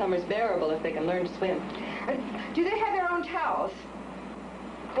hot summers bearable if they can learn to swim. Do they have their own towels?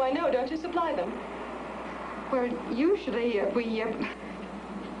 Why, no, don't you supply them? Well, usually we...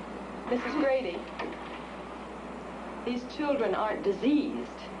 Mrs. Grady, these children aren't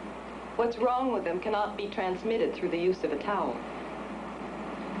diseased. What's wrong with them cannot be transmitted through the use of a towel.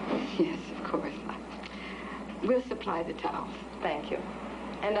 Yes, of course. We'll supply the towels. Thank you.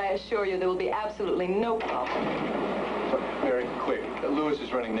 And I assure you there will be absolutely no problem. Very quick. Lewis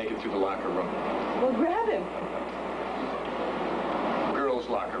is running naked through the locker room. Well, grab him. Girls'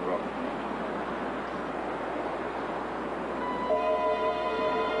 locker room.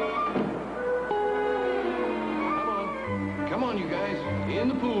 Come on, you guys. In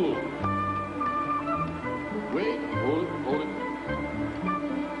the pool. Wait, hold it, hold it.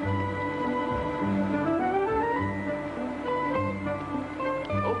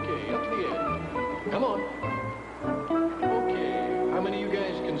 Okay, up to the end. Come on. Okay, how many of you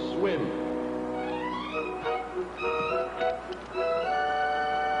guys can swim?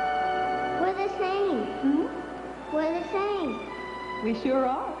 We're the same. Hmm? We're the same. We sure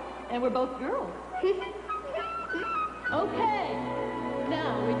are. And we're both girls. Okay.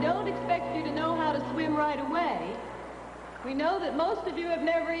 Now, we don't expect you to know how to swim right away. We know that most of you have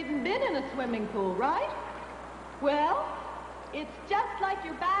never even been in a swimming pool, right? Well, it's just like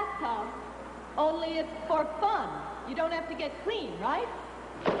your bathtub, only it's for fun. You don't have to get clean, right?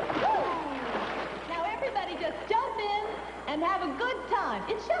 Now, everybody just jump in and have a good time.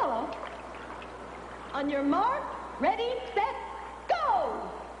 It's shallow. On your mark, ready, set, go!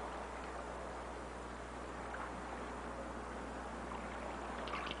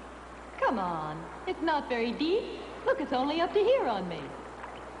 Come on. It's not very deep. Look, it's only up to here on me.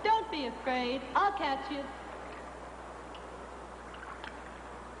 Don't be afraid. I'll catch you.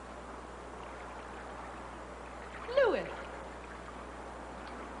 Louis.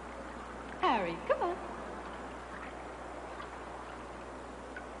 Harry, come on.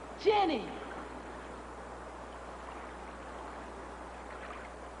 Jenny.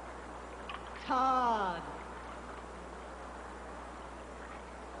 Todd.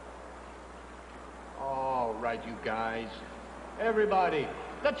 All right, you guys. Everybody,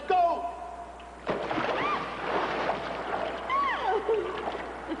 let's go!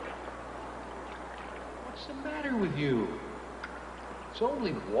 What's the matter with you? It's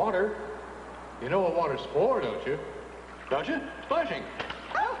only water. You know what water's for, don't you? Don't you? Splashing.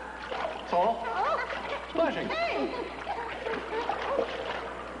 That's all. Splashing.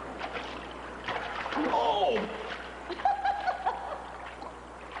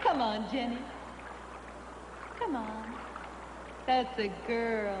 Jenny. Come on. That's a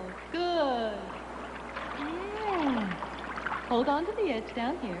girl. Good. Yeah. Hold on to the edge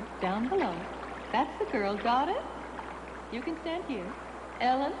down here, down below. That's the girl. Got it? You can stand here.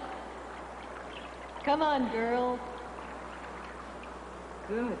 Ellen? Come on, girl.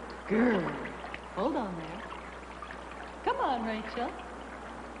 Good girl. Hold on there. Come on, Rachel.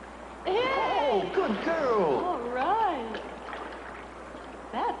 Hey! Oh, good girl. All right.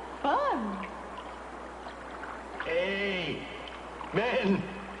 That's fun. Hey, man,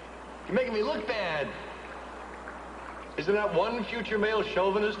 you're making me look bad. Is there not one future male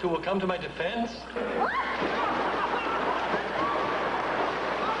chauvinist who will come to my defense?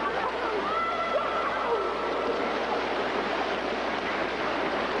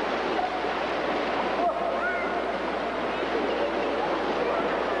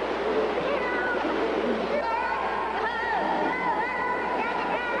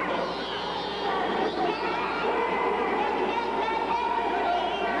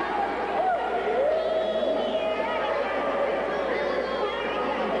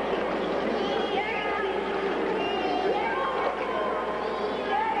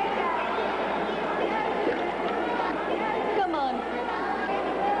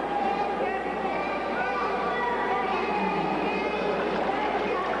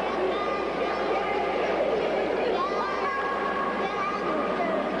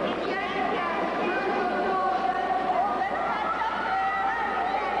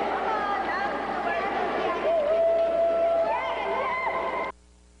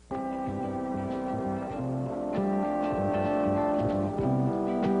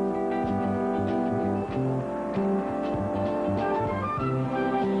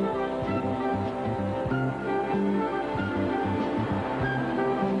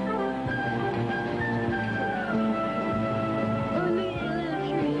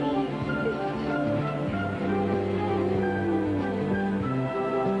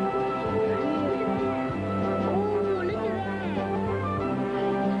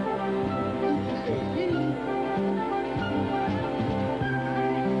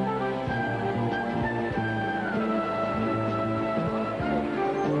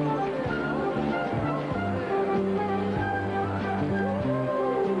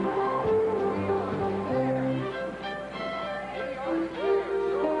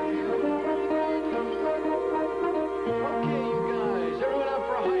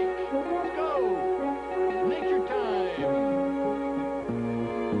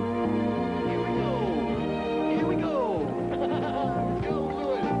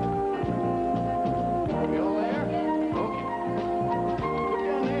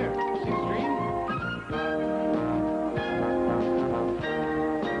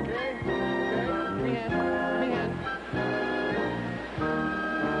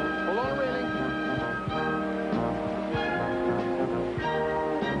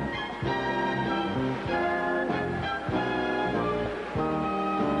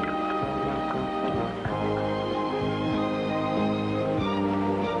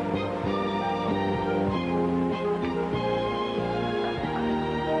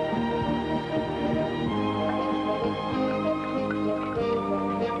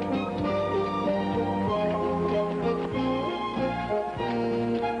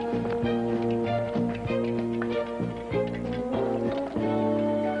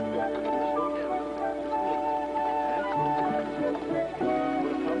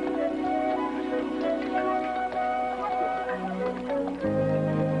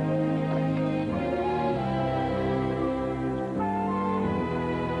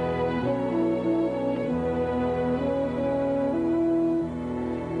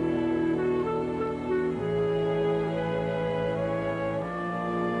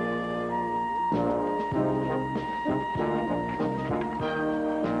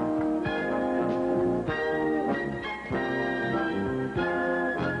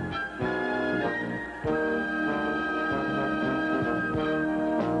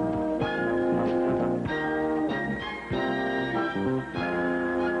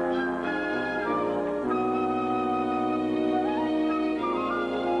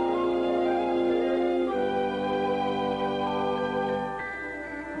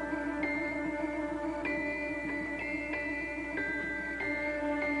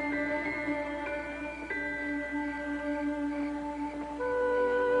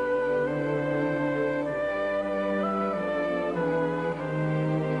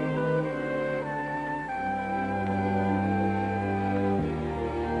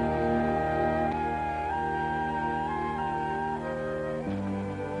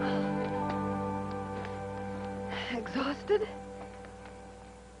 Exhausted?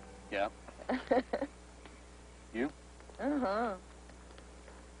 Yeah? You? Uh-huh.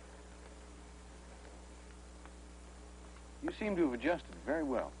 You seem to have adjusted very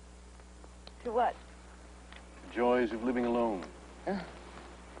well. To what? The joys of living alone.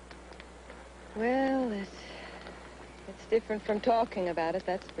 Well, it's different from talking about it,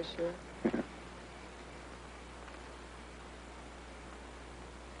 that's for sure.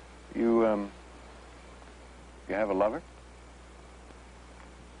 You have a lover?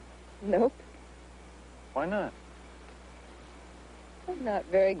 Nope. Why not? I'm not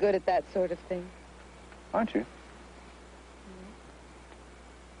very good at that sort of thing. Aren't you?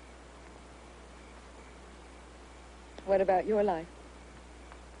 What about your life?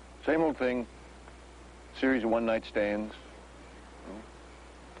 Same old thing. Series of one-night stands.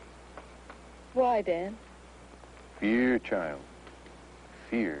 Why, Dan? Fear, child.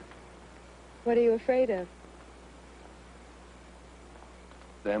 Fear. What are you afraid of?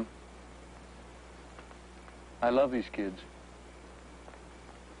 Them. I love these kids.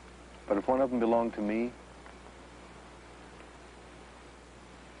 But if one of them belonged to me,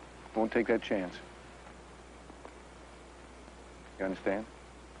 I won't take that chance. You understand?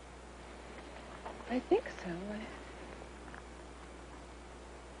 I think so.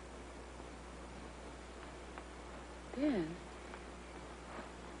 Dan.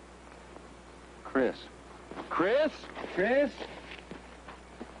 Chris. Chris? Chris?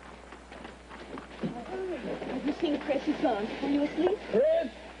 Have you seen Chris? He's gone. Were you asleep?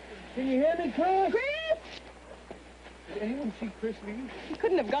 Chris? Can you hear me, Chris? Chris! Did anyone see Chris leave? He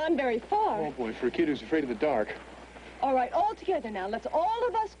couldn't have gone very far. Oh, boy, for a kid who's afraid of the dark. All right, all together now. Let's all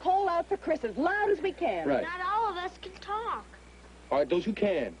of us call out for Chris as loud as we can. Right. Not all of us can talk. All right, those who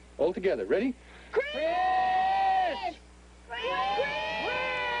can. All together. Ready? Chris! Chris! Chris!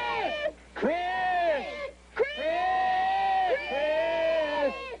 Chris! Chris!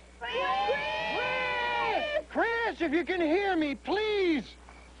 Chris! Chris, if you can hear me, please!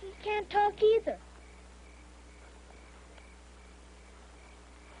 He can't talk either.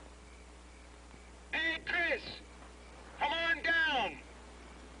 Hey, Chris, come on down.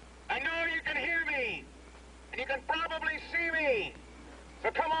 I know you can hear me, and you can probably see me. So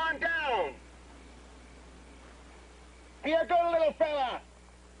come on down. Here, go, little fella.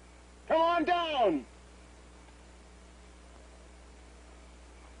 Come on down.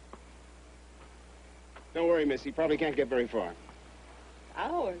 Don't worry, miss. He probably can't get very far.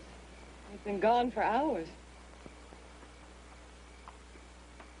 Hours. He's been gone for hours.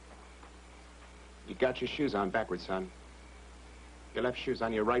 You got your shoes on backwards, son. Your left shoe's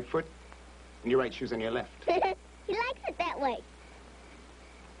on your right foot, and your right shoe's on your left. He likes it that way.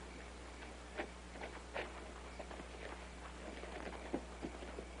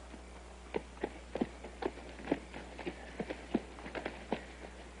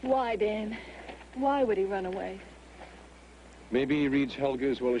 Why, Dan? Why would he run away? Maybe he reads Helga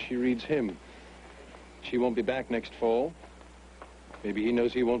as well as she reads him. She won't be back next fall. Maybe he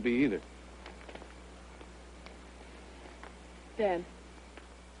knows he won't be either. Dan.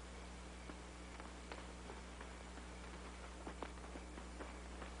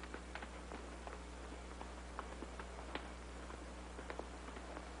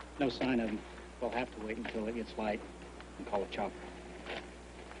 No sign of him. We'll have to wait until it gets light and call a chopper.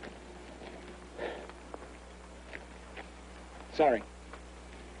 Sorry.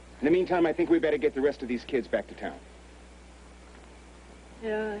 In the meantime, I think we better get the rest of these kids back to town.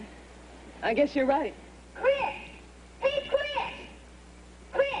 Yeah, I guess you're right. Chris! Hey, Chris!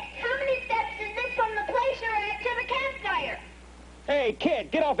 Chris, how many steps is this from the place you're at to the campfire? Hey,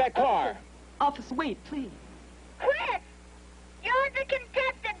 kid, get off that car. Officer, wait, please. Chris! You're the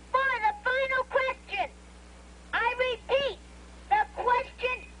contestant for the final question. I repeat, the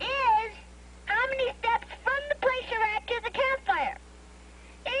question is, how many steps from the place you're at to the campfire?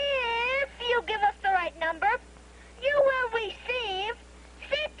 If you give us the right number, you will receive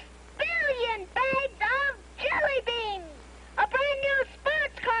 6 billion bags of jelly beans, a brand new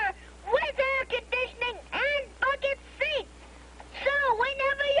sports car with air conditioning and bucket seats. So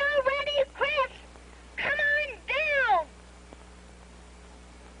whenever you're ready, Chris, come on down.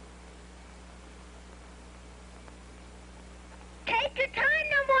 Take your time,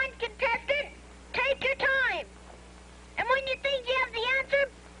 number one contestant. Take your time. And when you think you have the answer,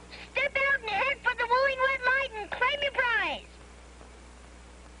 step out and head for the glowing red light and claim your prize.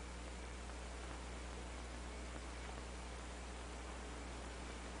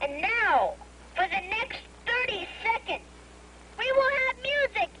 And now, for the next 30 seconds, we will have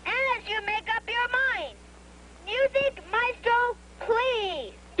music as you make up your mind. Music, maestro,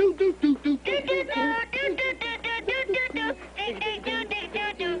 please. Do do do do do do do do do do do do do do do do do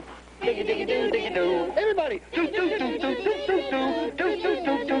do do.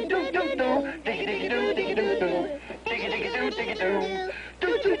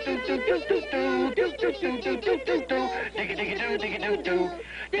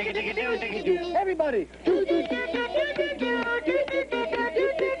 Everybody.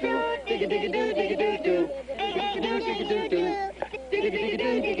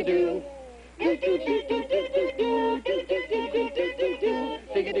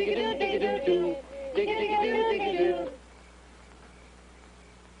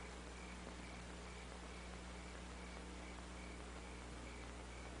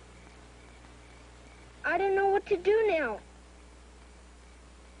 I don't know what to do now.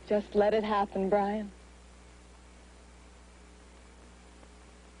 Just let it happen, Brian.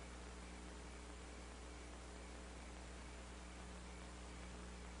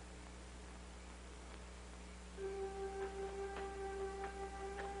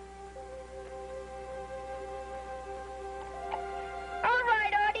 All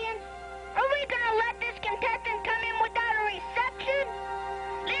right, audience. Are we gonna let this contestant come in without a reception?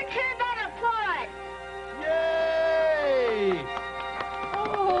 Let's hear that applause. Yay!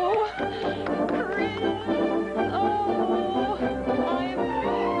 Oh, Chris. Oh, I am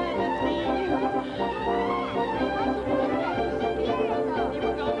so glad to see you. You were gone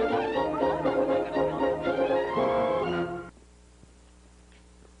for that long time. I wasn't gonna come.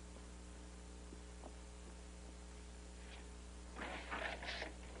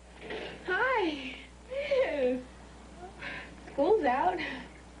 Hi. Yes. School's out.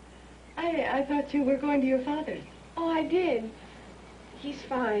 I thought you were going to your father's. Oh, I did. He's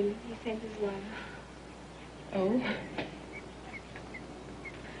fine. He sent his love. Oh?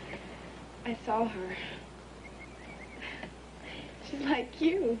 I saw her. She's like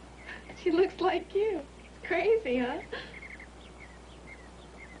you. She looks like you. Crazy, huh?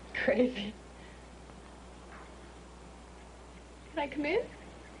 Crazy. Can I come in?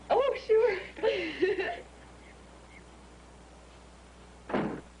 Oh, sure.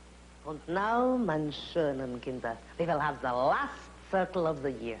 And now, mein schönen Kinder, we will have the last circle of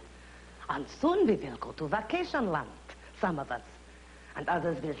the year. And soon we will go to vacation land, some of us. And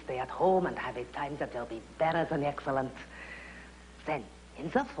others will stay at home and have a time that will be better than excellent. Then, in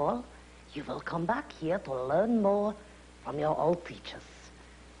the fall, you will come back here to learn more from your old teachers.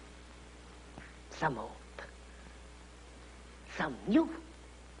 Some old, some new.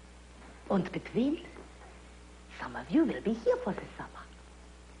 And between, some of you will be here for the summer.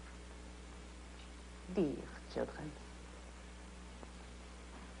 Dear children.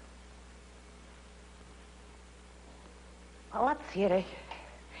 Well, let's hear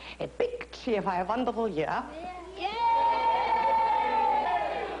a big cheer for a wonderful year. Yeah.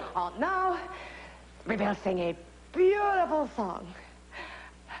 And now, we will sing a beautiful song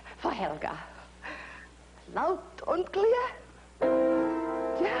for Helga. Laut und clear.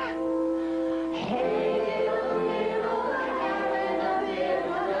 Yeah. Hey.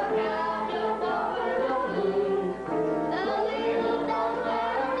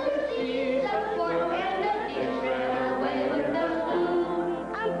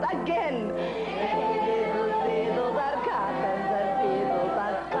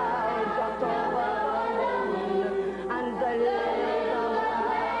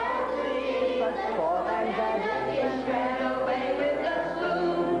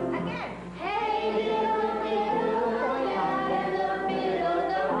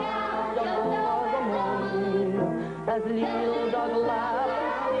 As little dog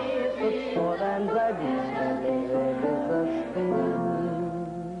laughs, he stood forth and the distant is a spin.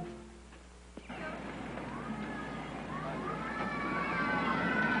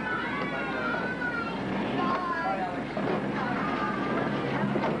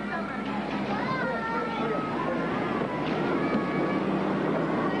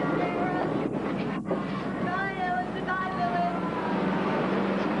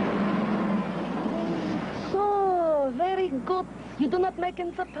 So, very good. You do not make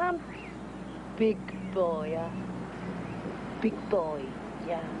in the pump? Big boy, yeah. Big boy,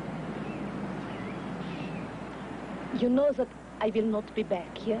 yeah. You know that I will not be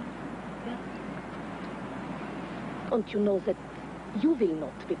back here? Yeah? And you know that you will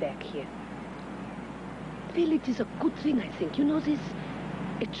not be back here. Well, it is a good thing, I think. You know this?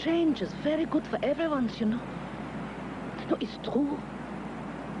 A change is very good for everyone, you know. No, it's true.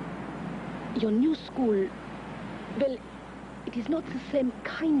 Your new school, well, it is not the same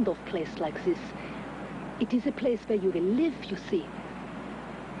kind of place like this. It is a place where you will live, you see.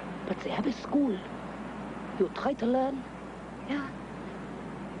 But they have a school. You try to learn, yeah.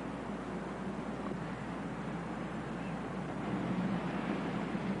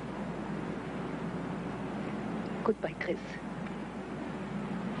 Goodbye, Chris.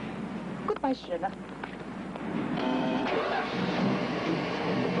 Goodbye, Schöner.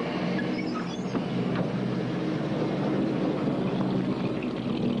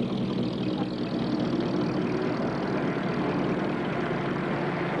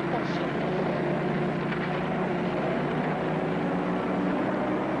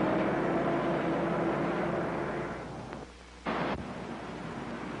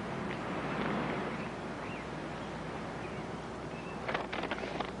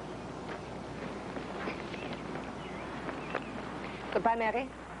 Goodbye, Mary.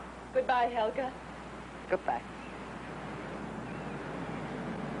 Goodbye, Helga. Goodbye.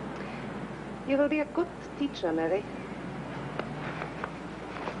 You will be a good teacher, Mary.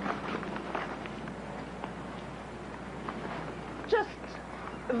 Just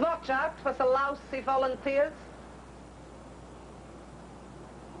watch out for the lousy volunteers.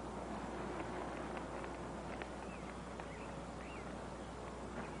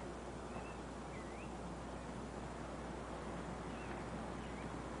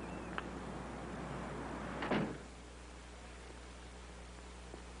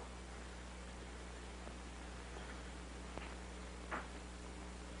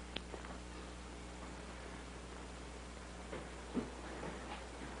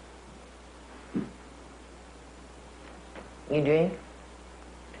 You drink?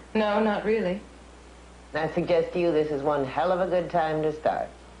 No, not really. I suggest to you this is one hell of a good time to start.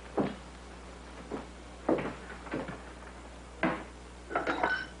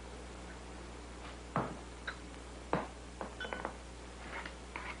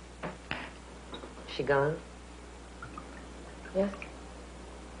 She gone? Yes.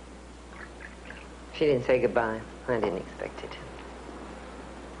 She didn't say goodbye. I didn't expect it.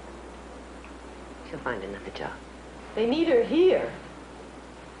 She'll find another job. They need her here.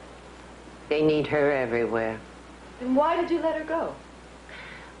 They need her everywhere. Then why did you let her go?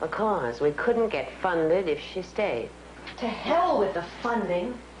 Because we couldn't get funded if she stayed. To hell with the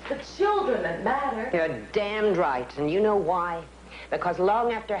funding. The children that matter. You're damned right, and you know why? Because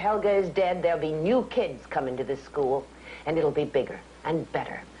long after Helga is dead, there'll be new kids coming to this school, and it'll be bigger and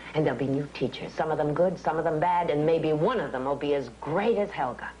better. And there'll be new teachers, some of them good, some of them bad, and maybe one of them will be as great as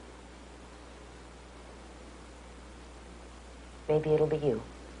Helga. Maybe it'll be you.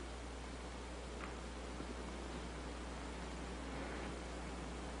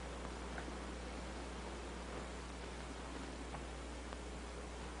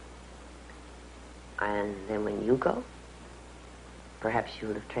 And then when you go, perhaps you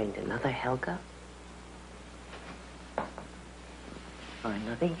will have trained another Helga. Or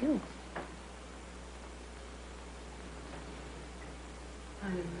another you. I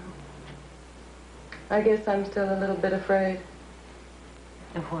don't know. I guess I'm still a little bit afraid.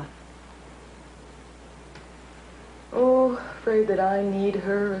 Of what? Oh, afraid that I need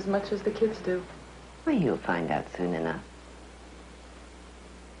her as much as the kids do. Well, you'll find out soon enough.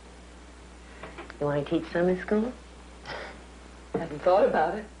 You want to teach summer school? Haven't thought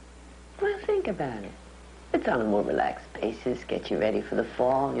about it. Well, think about it. It's on a more relaxed basis. Get you ready for the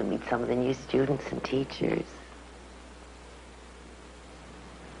fall. You'll meet some of the new students and teachers.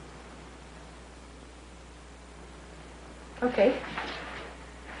 Okay.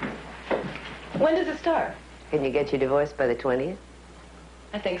 When does it start? Can you get your divorce by the 20th?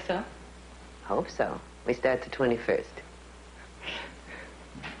 I think so. Hope so. We start the 21st.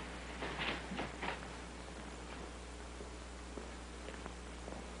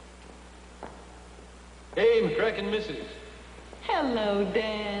 Hey, McCracken missus. Hello,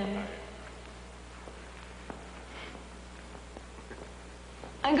 Dan.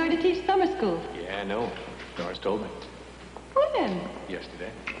 I'm going to teach summer school. Yeah, I know. Doris told me. When? Yesterday.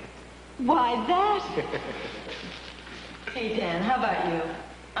 Why, that? Hey, Dan, how about you?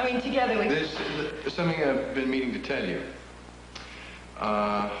 I mean, together we... There's something I've been meaning to tell you.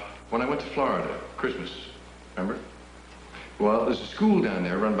 When I went to Florida, Christmas, remember? Well, there's a school down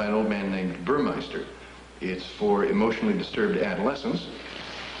there run by an old man named Burmeister. It's for emotionally disturbed adolescents.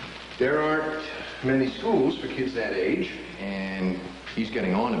 There aren't many schools for kids that age, and he's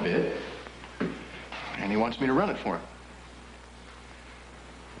getting on a bit. And he wants me to run it for him.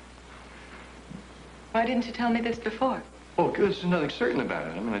 Why didn't you tell me this before? Oh, good. There's nothing certain about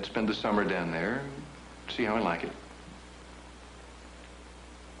it. I mean, I'd spend the summer down there, see how I like it.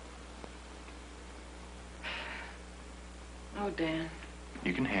 Oh, Dan.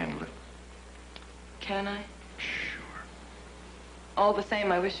 You can handle it. Can I? Sure. All the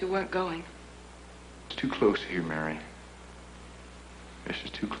same, I wish you weren't going. It's too close here, Mary. This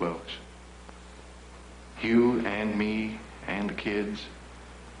is too close. You and me and the kids.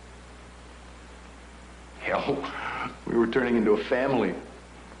 Hell, we were turning into a family.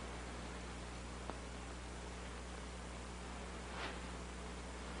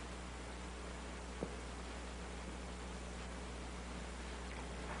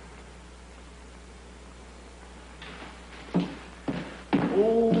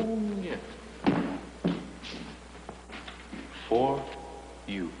 Oh, yeah. For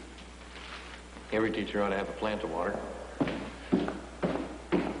you. Every teacher ought to have a plant to water.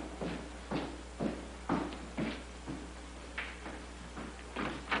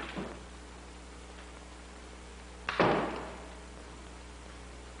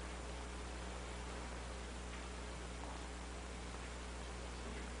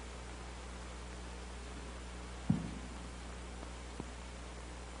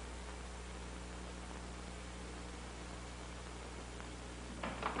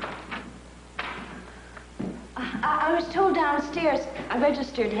 I was told downstairs. I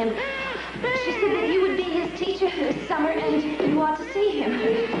registered him. She said that you would be his teacher this summer and you ought to see him.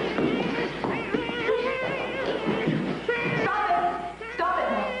 Stop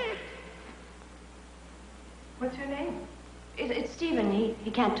it! What's your name? It's Stephen.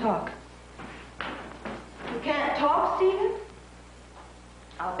 He can't talk. You can't talk, Stephen?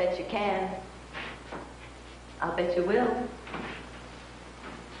 I'll bet you can. I'll bet you will.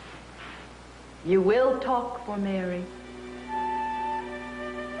 You will talk for Mary.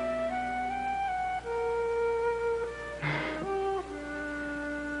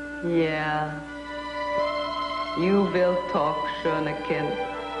 Yeah. You will talk, schöne Kind.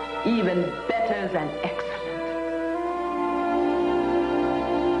 Even better than excellent.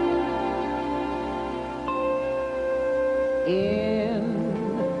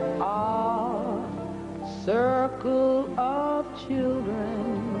 In our circle of children,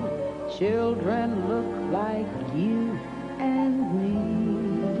 children look like you and me.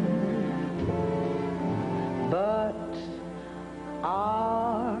 But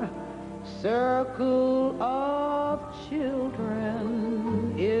our circle of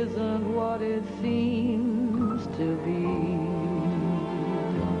children isn't what it seems to be.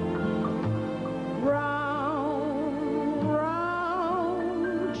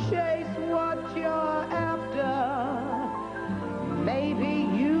 Chase what you're after. Maybe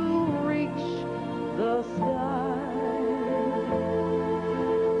you reach the sky.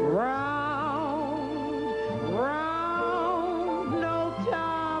 Round, round, no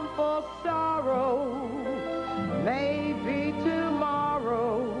time for sorrow. Maybe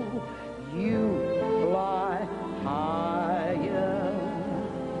tomorrow you fly higher.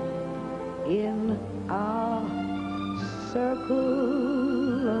 In our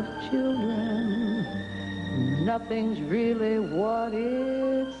circle of children, nothing's really what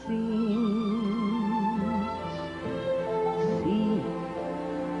it seems. See,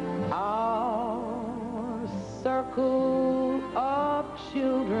 our circle of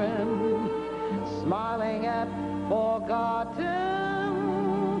children smiling at forgotten